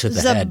boot to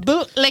the head.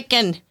 Boot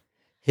licking.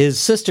 His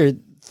sister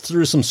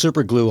threw some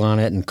super glue on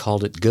it and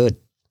called it good.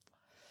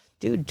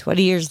 Dude,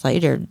 20 years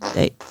later,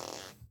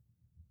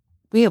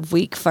 we have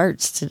weak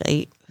farts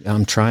today.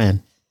 I'm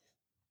trying.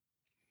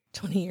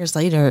 20 years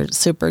later,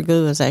 super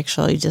glue is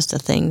actually just a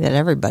thing that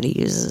everybody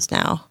uses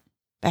now.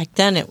 Back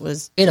then, it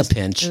was... In a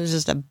pinch. It was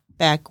just a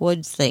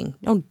backwoods thing.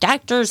 No,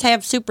 doctors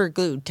have super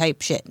glue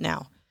type shit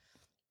now.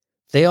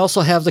 They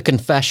also have the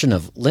confession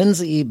of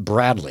Lindsay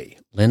Bradley.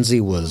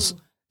 Lindsay was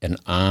an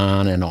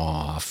on and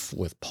off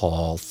with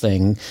Paul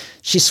thing.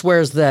 She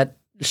swears that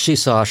she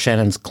saw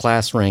Shannon's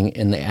class ring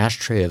in the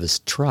ashtray of his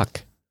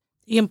truck.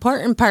 The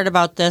important part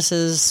about this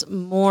is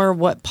more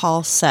what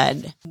Paul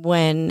said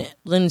when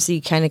Lindsay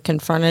kind of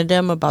confronted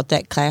him about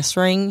that class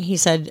ring. He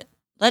said,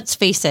 let's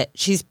face it,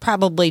 she's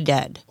probably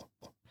dead.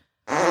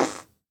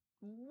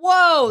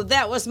 Whoa,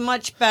 that was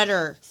much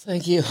better.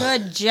 Thank you.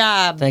 Good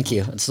job. Thank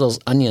you. It's those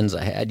onions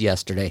I had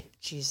yesterday.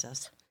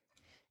 Jesus.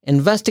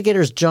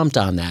 Investigators jumped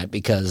on that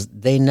because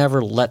they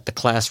never let the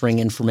class ring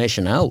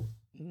information out.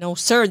 No,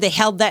 sir. They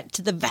held that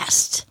to the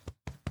vest,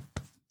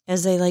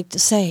 as they like to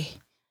say.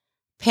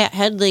 Pat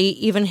Headley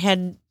even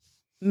had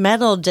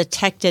metal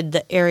detected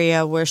the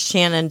area where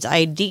Shannon's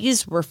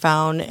IDs were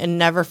found and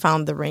never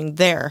found the ring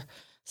there.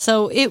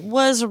 So it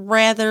was a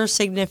rather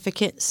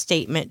significant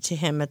statement to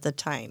him at the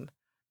time.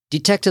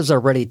 Detectives are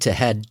ready to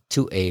head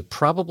to a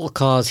probable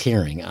cause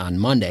hearing on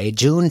Monday,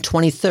 June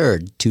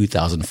 23rd,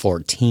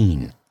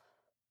 2014.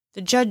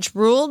 The judge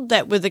ruled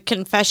that with the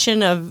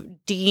confession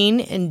of Dean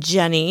and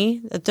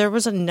Jenny, that there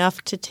was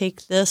enough to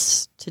take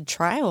this to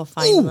trial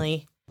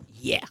finally. Ooh,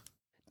 yeah.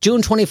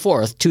 June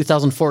 24th,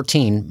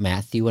 2014,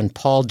 Matthew and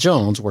Paul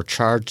Jones were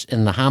charged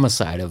in the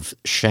homicide of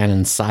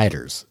Shannon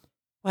Siders.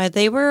 While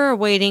they were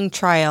awaiting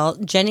trial,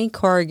 Jenny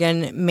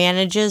Corrigan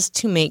manages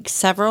to make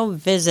several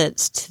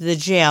visits to the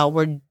jail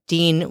where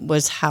Dean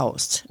was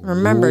housed.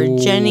 Remember,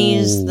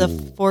 Jenny's the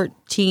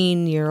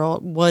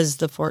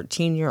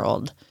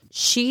 14-year-old.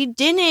 She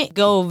didn't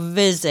go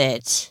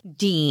visit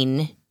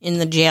Dean in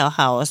the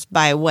jailhouse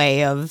by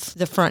way of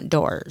the front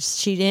doors.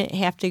 She didn't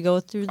have to go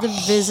through the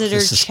visitor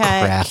this is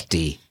check.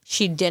 Crafty.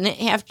 She didn't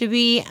have to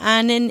be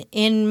on an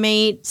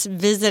inmate's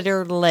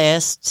visitor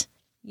list.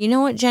 You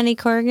know what Jenny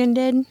Corrigan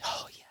did?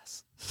 Oh,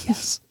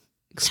 yes.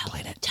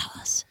 Explain it. Tell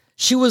us.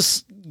 She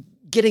was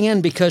getting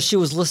in because she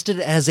was listed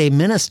as a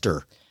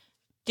minister.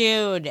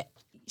 Dude,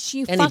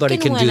 she Anybody fucking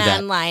can do went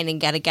that. online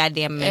and got a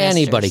goddamn minister's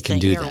Anybody can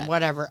thing do or that.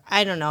 whatever.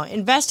 I don't know.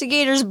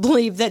 Investigators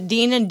believe that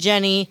Dean and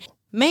Jenny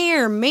may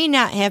or may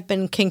not have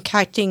been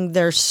concocting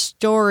their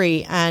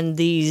story on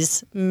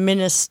these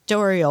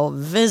ministerial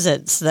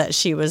visits that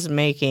she was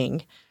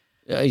making.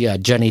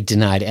 Jenny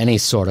denied any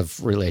sort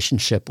of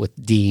relationship with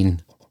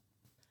Dean.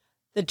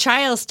 The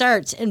trial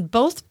starts, and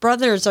both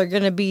brothers are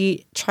going to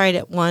be tried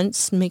at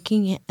once,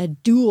 making it a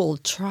dual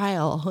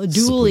trial, a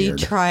dually weird.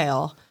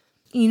 trial.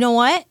 You know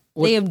what?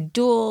 They have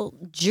dual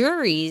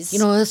juries. You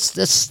know,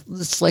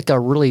 it's like a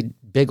really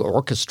big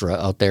orchestra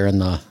out there in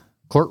the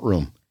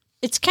courtroom.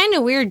 It's kind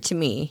of weird to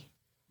me.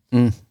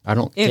 I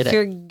don't get If it.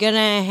 you're going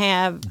to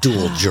have...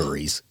 Dual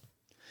juries.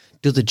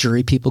 Do the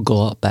jury people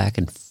go out back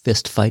and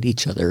fist fight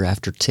each other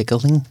after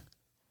tickling?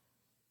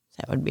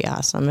 That would be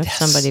awesome if Yes,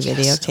 somebody yes,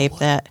 it videotaped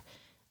that.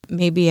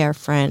 Maybe our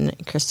friend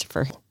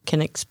Christopher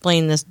can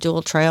explain this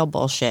dual trial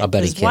bullshit. I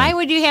bet he 'Cause can. why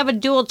would you have a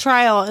dual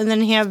trial and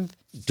then have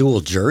Dual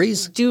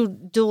juries?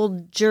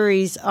 dual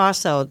juries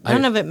also?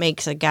 None of it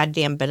makes a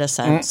goddamn bit of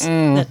sense.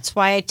 That's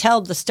why I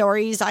tell the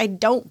stories. I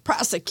don't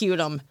prosecute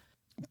them.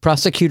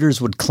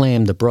 Prosecutors would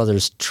claim the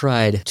brothers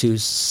tried to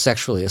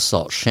sexually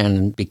assault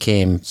Shannon,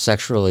 became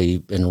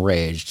sexually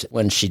enraged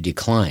when she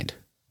declined.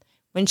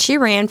 When she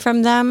ran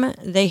from them,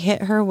 they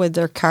hit her with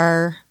their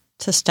car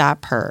to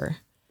stop her.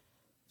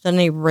 Then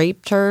they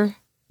raped her,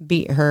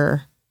 beat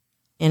her,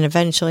 and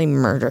eventually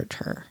murdered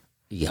her.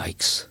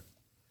 Yikes.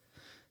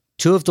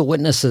 Two of the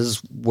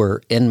witnesses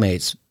were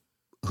inmates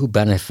who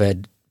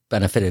benefited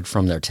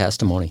from their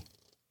testimony.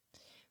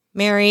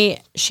 Mary,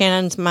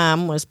 Shannon's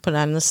mom, was put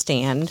on the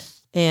stand,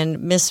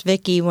 and Miss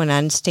Vicky went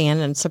on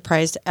stand and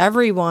surprised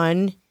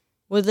everyone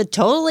with a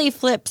totally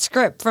flipped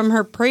script from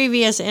her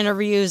previous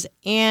interviews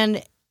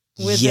and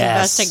with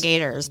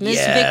investigators.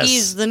 Miss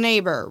Vicky's the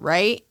neighbor,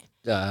 right?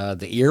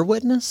 The ear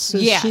witness?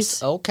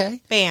 Yes.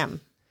 Okay. Bam.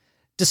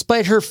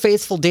 Despite her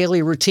faithful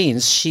daily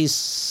routines, she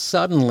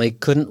suddenly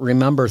couldn't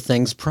remember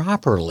things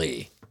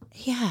properly.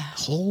 Yeah.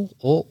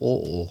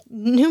 Oh.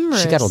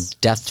 Numerous. She got a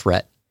death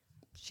threat.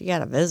 She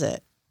got a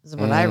visit, is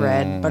what I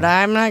read, but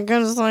I'm not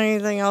going to say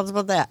anything else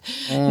about that.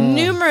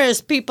 Numerous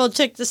people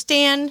took the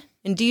stand,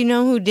 and do you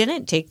know who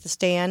didn't take the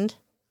stand?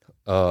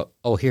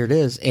 Here it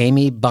is.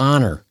 Amy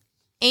Bonner.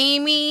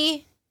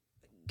 Amy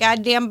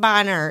goddamn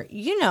Bonner.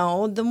 You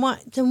know, the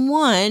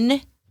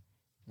one,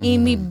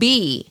 Amy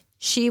B.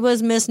 She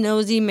was Miss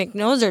Nosy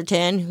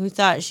McNoserton, who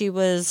thought she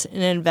was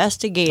an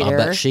investigator. I'll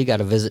bet she got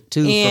a visit,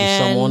 too,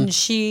 and from someone.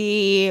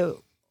 She...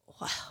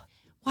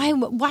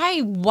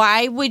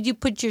 Why would you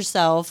put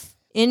yourself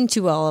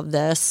into all of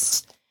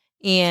this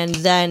and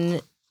then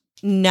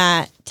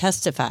not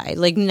testify,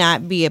 like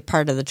not be a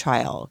part of the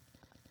trial?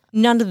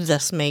 None of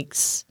this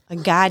makes a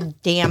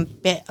goddamn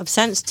bit of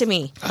sense to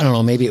me. I don't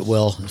know. Maybe it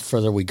will the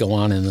further we go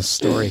on in this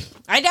story.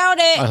 I doubt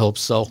it. I hope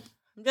so.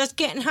 I'm just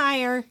getting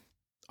higher.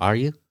 Are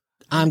you?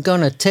 I'm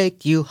going to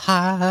take you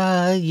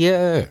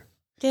higher.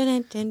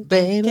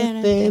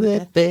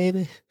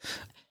 Baby.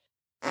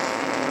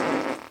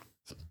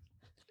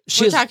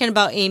 We're talking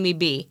about Amy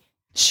B.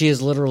 She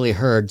is literally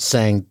heard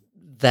saying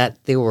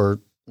that they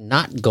were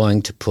not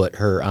going to put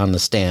her on the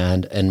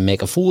stand and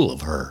make a fool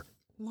of her.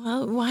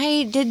 Well,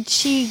 why did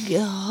she do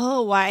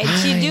all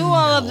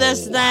of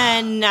this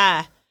then?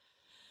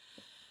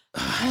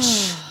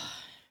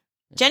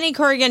 Jenny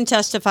Corrigan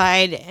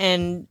testified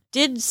and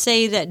did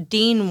say that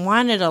Dean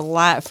wanted a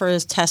lot for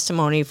his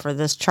testimony for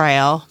this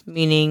trial,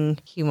 meaning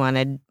he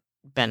wanted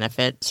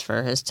benefits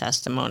for his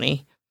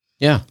testimony.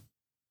 Yeah.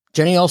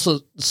 Jenny also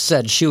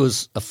said she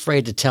was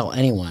afraid to tell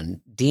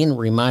anyone. Dean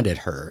reminded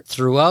her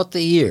throughout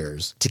the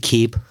years to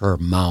keep her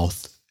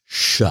mouth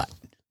shut.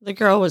 The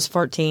girl was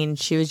 14.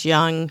 She was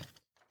young.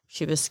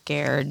 She was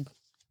scared.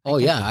 Oh,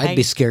 yeah. I'd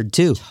be scared,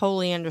 too.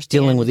 Totally understand.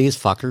 Dealing with these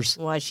fuckers.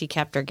 Why she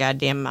kept her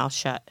goddamn mouth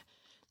shut.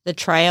 The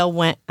trial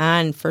went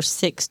on for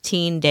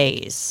 16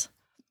 days.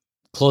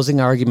 Closing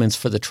arguments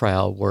for the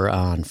trial were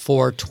on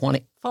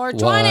 4/20.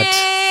 420!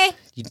 What?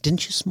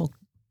 Didn't you smoke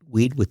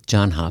weed with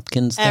John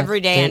Hopkins? Every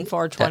day in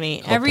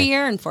 420. Every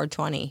year in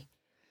 420.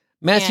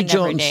 Matthew and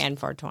Jones every day in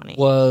 420.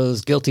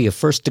 was guilty of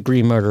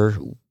first-degree murder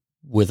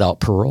without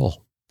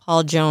parole.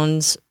 Paul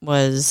Jones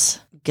was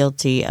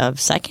guilty of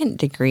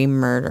second-degree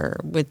murder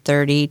with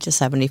 30 to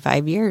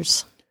 75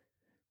 years.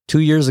 2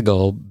 years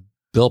ago,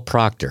 Bill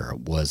Proctor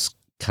was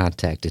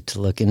contacted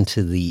to look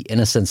into the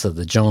innocence of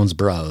the Jones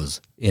Bros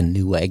in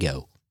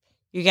Newaygo.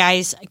 You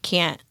guys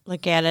can't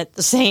look at it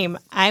the same.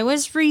 I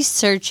was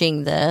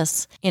researching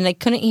this, and I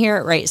couldn't hear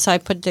it right, so I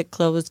put the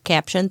closed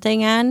caption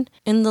thing on,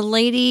 and the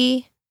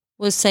lady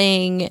was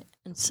saying,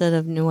 instead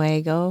of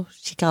Newaygo,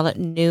 she called it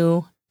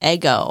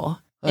Newaygo.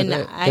 And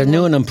They're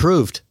new and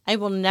improved. I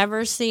will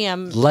never see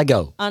them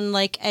Lego.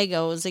 unlike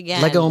Eggos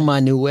again. Lego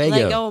my Newaygo.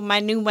 Lego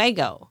my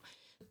Newaygo.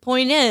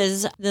 Point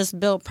is, this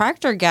Bill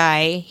Proctor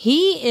guy,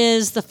 he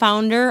is the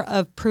founder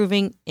of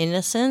Proving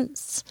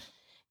Innocence,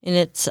 and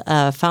it's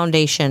a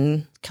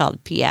foundation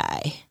called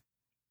PI.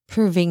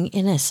 Proving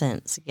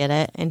Innocence, get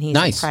it? And he's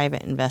Nice. a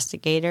private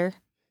investigator.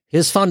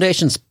 His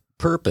foundation's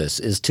purpose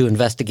is to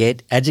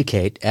investigate,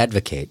 educate,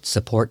 advocate,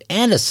 support,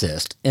 and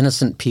assist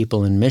innocent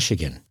people in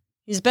Michigan.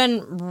 He's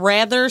been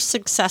rather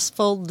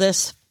successful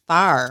this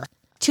far.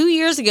 2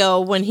 years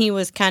ago, when he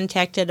was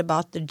contacted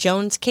about the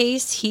Jones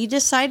case, he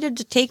decided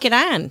to take it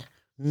on.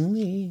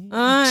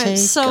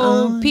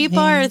 So people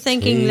are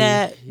thinking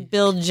that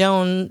Bill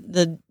Jones,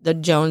 the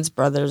Jones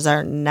brothers,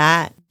 are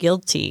not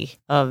guilty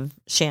of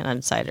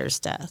Shannon Sider's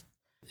death.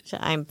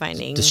 I'm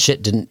finding The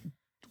shit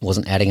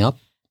wasn't adding up.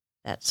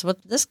 that's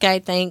what this guy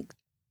thinks.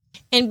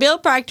 In Bill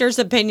Proctor's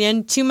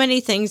opinion, too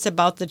many things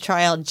about the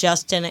trial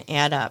just didn't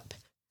add up.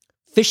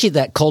 Fishy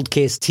that cold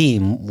case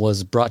team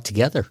was brought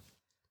together.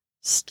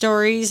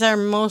 Stories are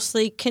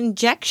mostly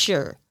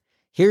conjecture,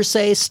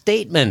 Hearsay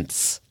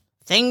statements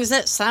things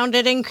that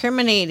sounded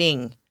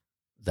incriminating.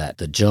 that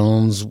the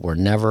Jones were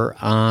never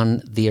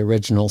on the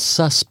original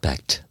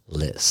suspect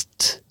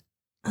list.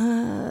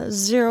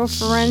 Zero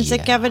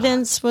forensic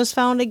evidence was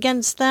found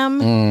against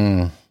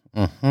them.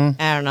 I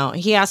don't know.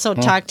 He also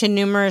talked to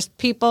numerous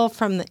people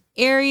from the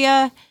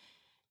area,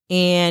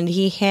 and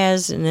he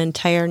has an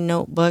entire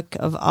notebook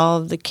of all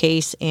of the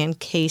case and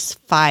case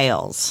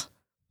files.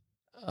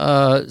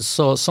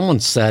 So someone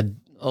said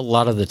a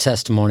lot of the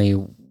testimony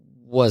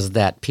was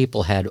that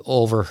people had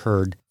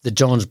overheard the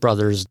Jones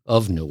brothers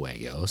of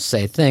Newaygo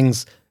say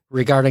things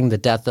regarding the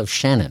death of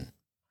Shannon.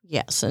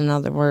 Yes, in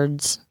other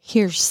words,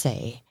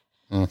 hearsay.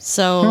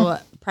 So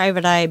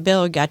Private Eye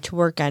Bill got to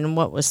work on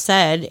what was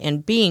said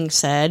and being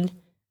said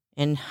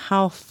and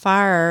how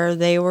far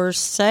they were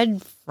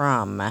said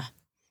from.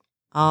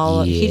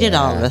 He did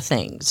all the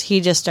things.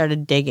 He just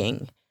started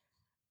digging.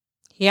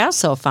 He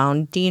also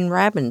found Dean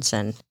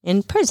Robinson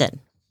in prison.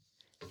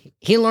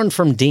 He learned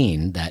from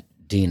Dean that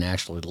Dean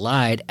actually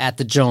lied at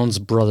the Jones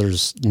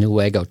brothers'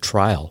 Newaygo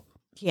trial.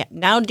 Yeah,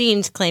 now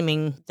Dean's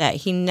claiming that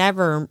he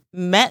never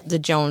met the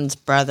Jones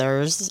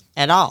brothers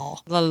at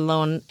all, let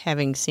alone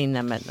having seen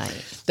them at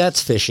night.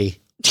 That's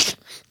fishy.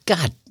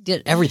 God,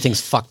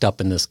 everything's fucked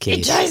up in this It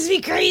case. drives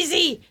me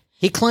crazy.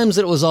 He claims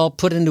that it was all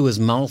put into his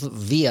mouth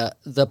via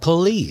the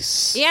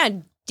police. Yeah,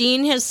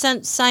 Dean has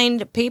sent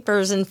signed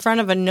papers in front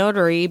of a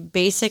notary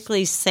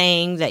basically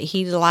saying that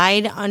he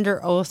lied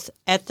under oath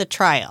at the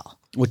trial.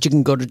 Which you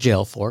can go to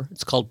jail for.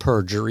 It's called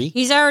perjury.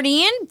 He's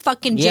already in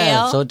fucking jail.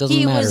 Yeah, so it doesn't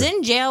He matter. was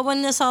in jail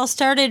when this all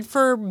started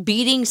for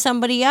beating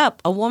somebody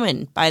up, a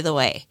woman, by the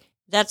way.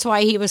 That's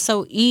why he was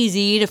so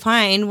easy to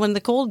find when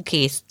the cold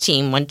case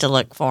team went to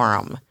look for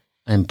him.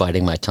 I'm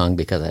biting my tongue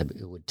because I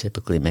would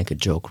typically make a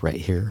joke right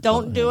here.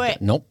 Don't do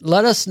it. Nope.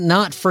 Let us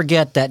not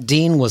forget that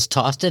Dean was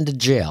tossed into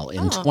jail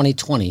in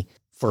 2020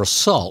 for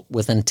assault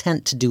with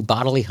intent to do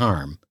bodily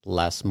harm,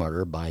 last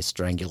murder by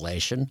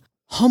strangulation,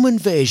 home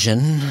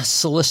invasion,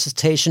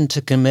 solicitation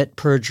to commit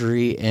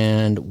perjury,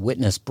 and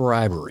witness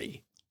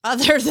bribery.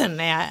 Other than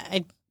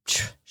that,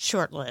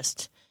 short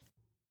list.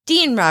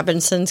 Dean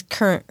Robinson's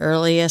current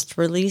earliest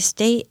release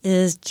date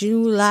is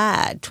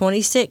July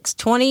 26,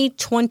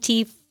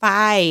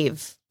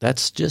 2025.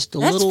 That's just a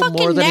That's little fucking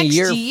more than a next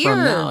year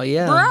from now.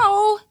 Yeah.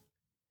 Bro.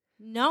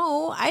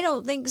 No, I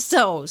don't think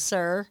so,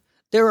 sir.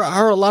 There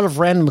are a lot of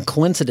random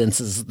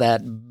coincidences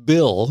that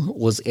Bill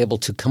was able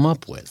to come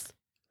up with.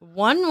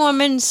 One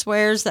woman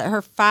swears that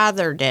her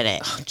father did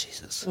it. Oh,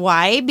 Jesus.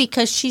 Why?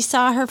 Because she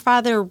saw her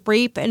father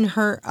rape and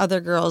hurt other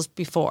girls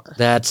before.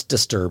 That's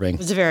disturbing.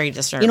 It was very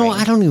disturbing. You know,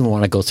 I don't even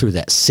want to go through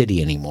that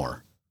city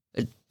anymore.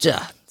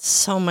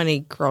 So many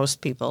gross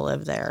people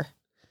live there.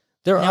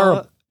 There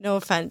are No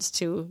offense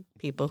to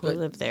people who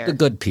live there. the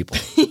good people.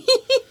 Sorry,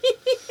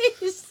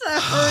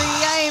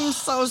 I am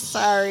so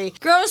sorry.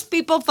 Gross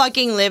people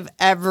fucking live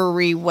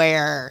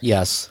everywhere.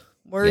 Yes.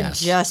 We're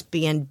just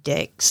being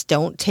dicks.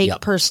 Don't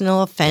take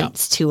personal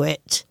offense to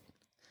it.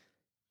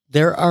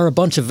 There are a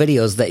bunch of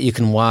videos that you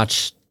can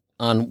watch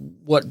on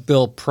what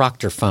Bill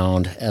Proctor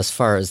found as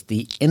far as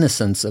the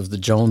innocence of the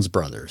Jones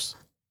brothers.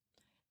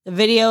 The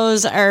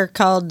videos are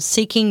called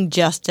Seeking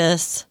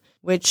Justice,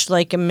 which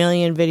like a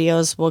million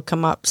videos will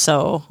come up.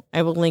 So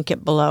I will link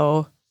it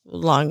below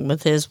along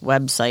with his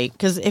website.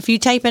 Because if you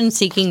type in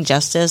Seeking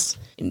Justice,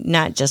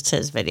 not just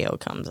his video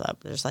comes up.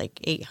 There's like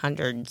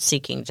 800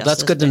 Seeking Justice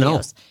That's good to know.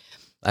 videos.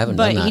 I haven't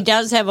But done that. he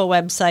does have a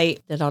website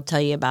that I'll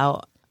tell you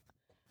about.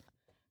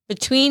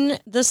 Between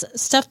this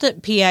stuff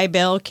that P.I.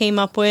 Bill came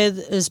up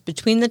with is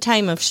between the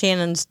time of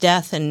Shannon's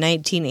death in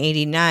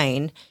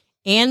 1989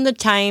 and the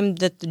time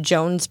that the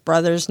Jones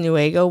brothers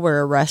Newaygo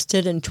were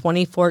arrested in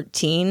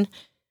 2014,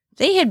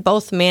 they had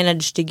both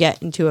managed to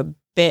get into a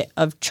bit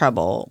of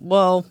trouble.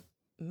 Well,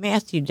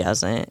 Matthew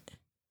doesn't.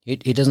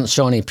 He doesn't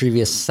show any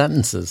previous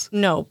sentences.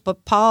 No,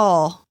 but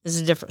Paul is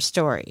a different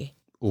story.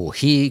 Ooh,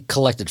 he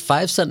collected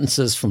 5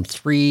 sentences from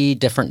 3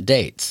 different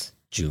dates.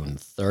 June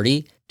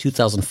 30,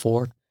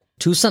 2004.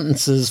 2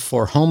 sentences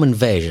for home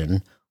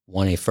invasion,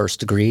 one a first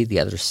degree,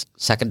 the other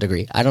second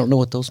degree. I don't know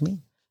what those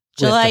mean.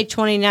 July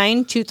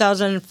 29,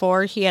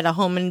 2004, he had a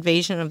home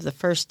invasion of the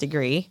first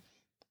degree.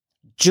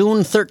 June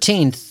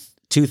 13th,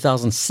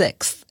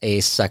 2006, a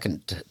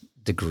second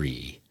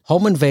degree.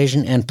 Home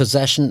invasion and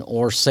possession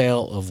or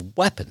sale of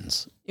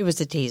weapons. It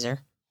was a teaser.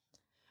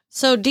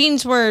 So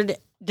Dean's word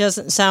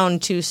doesn't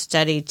sound too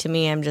steady to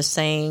me. I'm just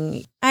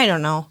saying, I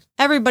don't know.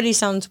 Everybody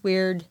sounds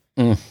weird.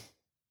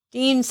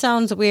 Dean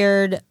sounds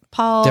weird.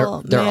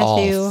 Paul, They're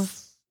Matthew, all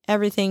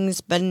everything's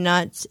been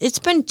nuts. It's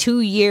been 2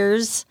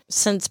 years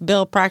since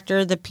Bill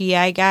Proctor, the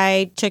PI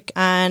guy, took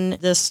on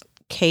this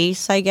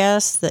case, I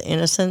guess, the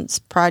Innocence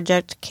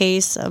Project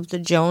case of the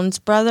Jones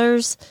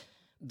brothers.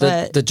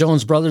 But the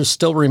Jones brothers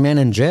still remain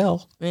in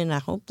jail. I mean, I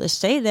hope they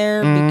stay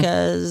there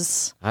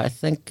because I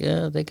think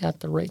they got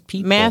the right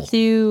people.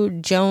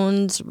 Matthew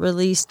Jones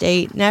release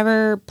date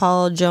never.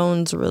 Paul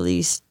Jones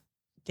release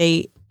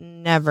date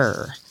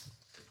never.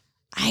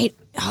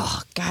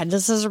 Oh God,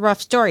 this is a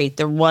rough story.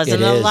 There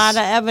wasn't a lot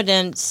of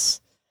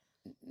evidence,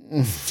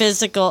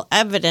 physical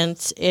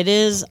evidence. It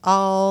is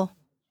all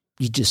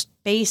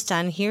based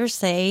on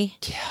hearsay.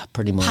 Yeah,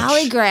 pretty much.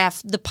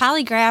 Polygraph. The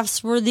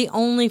polygraphs were the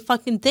only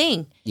fucking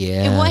thing.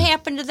 Yeah. And what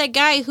happened to that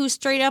guy who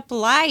straight up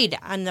lied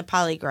on the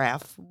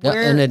polygraph?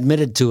 And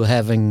admitted to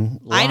having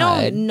lied. I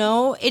don't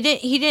know. He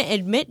didn't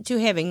admit to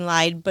having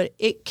lied, but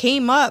it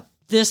came up.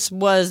 This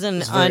was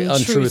an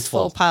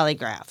untruthful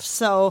polygraph.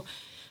 So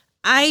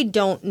I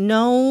don't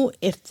know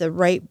if the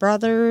Wright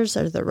brothers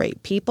or the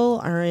Wright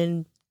people are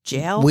in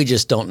jail. We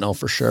just don't know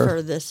for sure.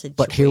 For this situation.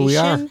 But here we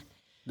are.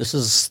 This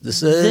is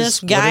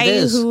this guy what it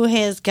is. who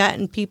has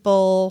gotten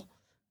people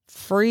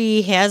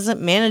free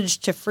hasn't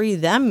managed to free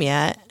them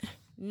yet.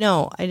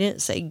 No, I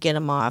didn't say get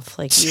him off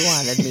like you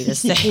wanted me to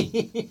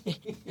say.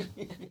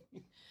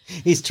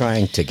 He's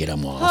trying to get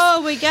him off.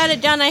 Oh, we got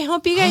it done. I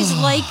hope you guys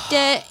liked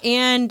it.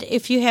 And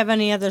if you have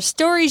any other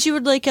stories you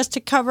would like us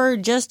to cover,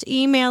 just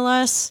email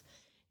us.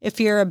 If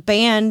you're a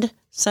band,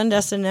 send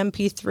us an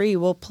MP3.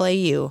 We'll play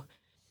you.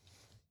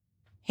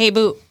 Hey,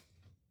 Boo.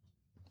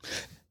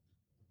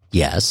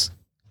 Yes.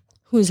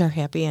 Who's our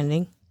happy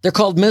ending? They're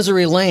called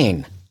Misery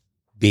Lane.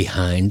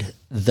 Behind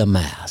the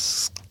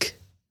Mask.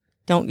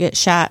 Don't get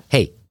shot.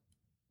 Hey,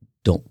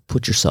 don't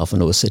put yourself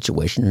into a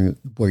situation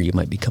where you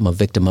might become a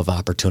victim of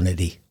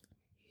opportunity.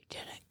 You did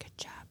it. Good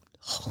job.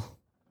 Oh.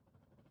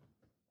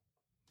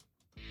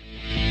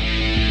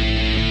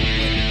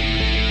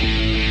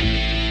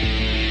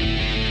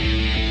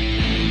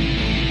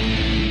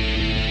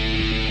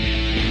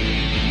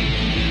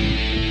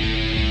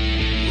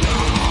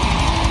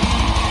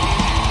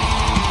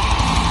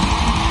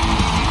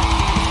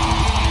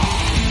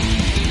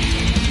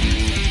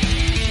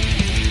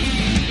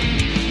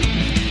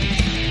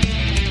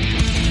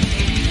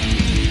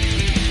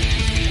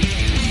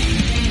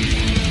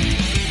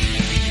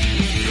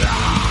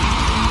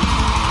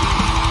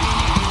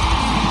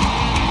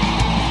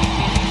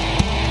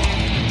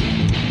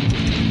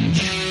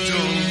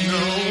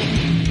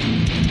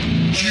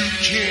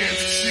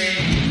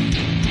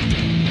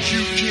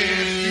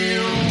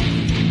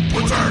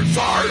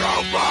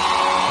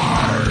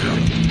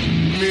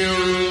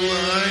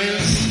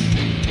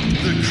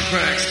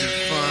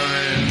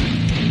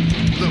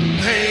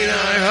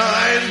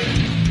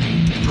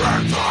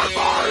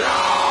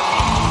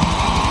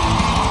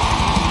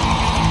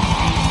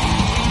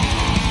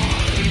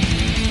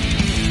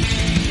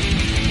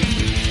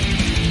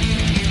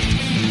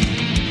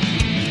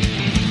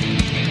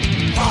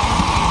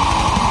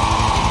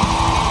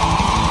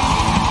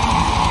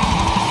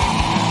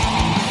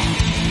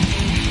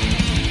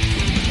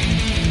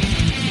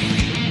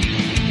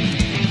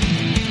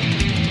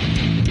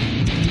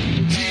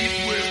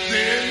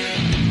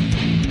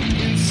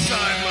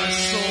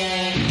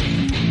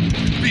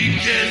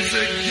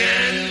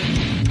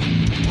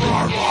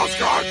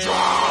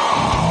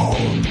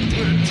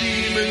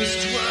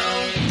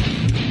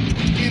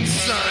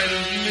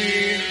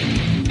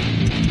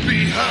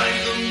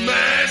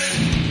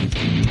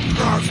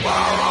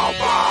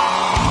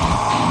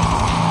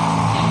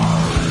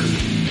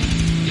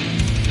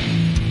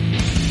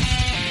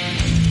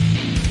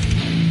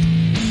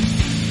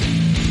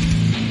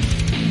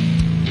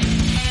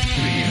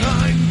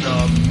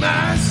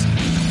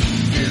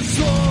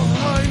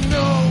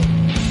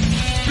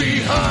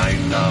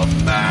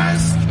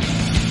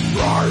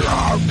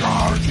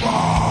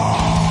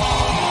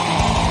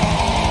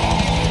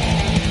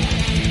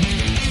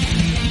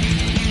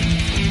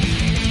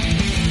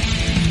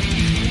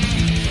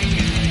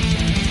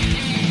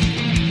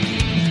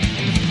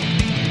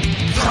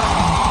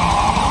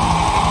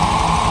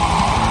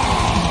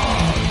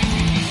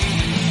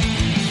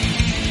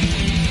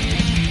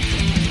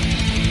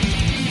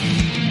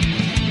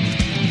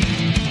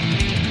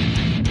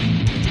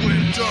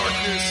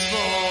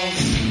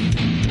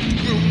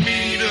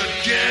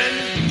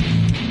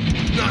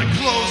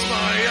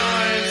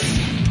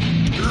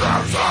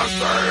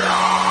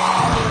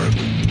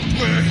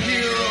 Where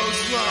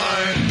heroes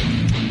lie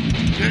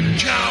and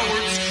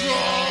cowards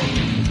crawl,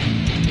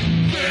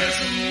 there's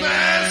a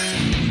mask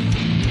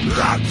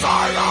that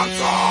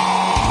silence all.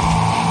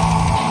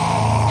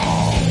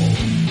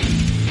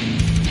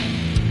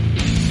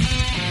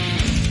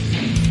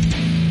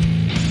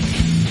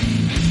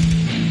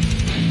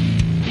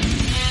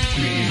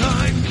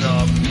 Behind the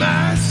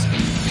mask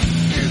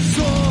is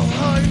all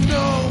I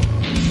know.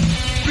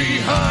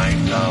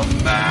 Behind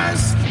the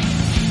mask,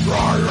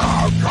 I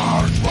am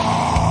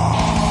control.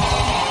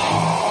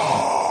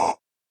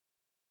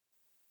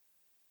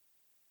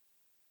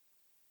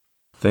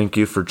 Thank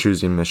you for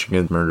choosing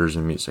Michigan Murders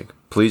and Music.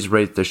 Please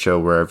rate the show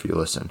wherever you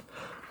listen.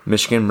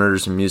 Michigan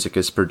Murders and Music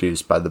is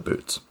produced by The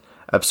Boots.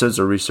 Episodes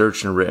are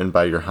researched and written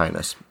by Your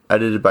Highness.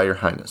 Edited by Your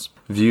Highness.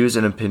 Views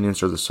and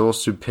opinions are the sole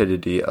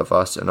stupidity of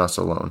us and us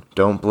alone.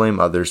 Don't blame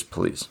others,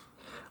 please.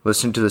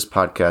 Listening to this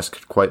podcast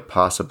could quite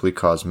possibly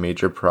cause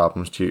major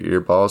problems to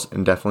your earballs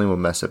and definitely will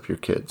mess up your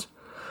kids.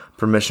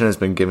 Permission has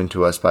been given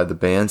to us by the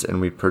bands,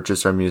 and we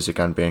purchase our music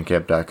on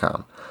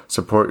Bandcamp.com.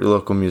 Support your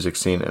local music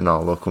scene and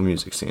all local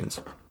music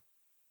scenes.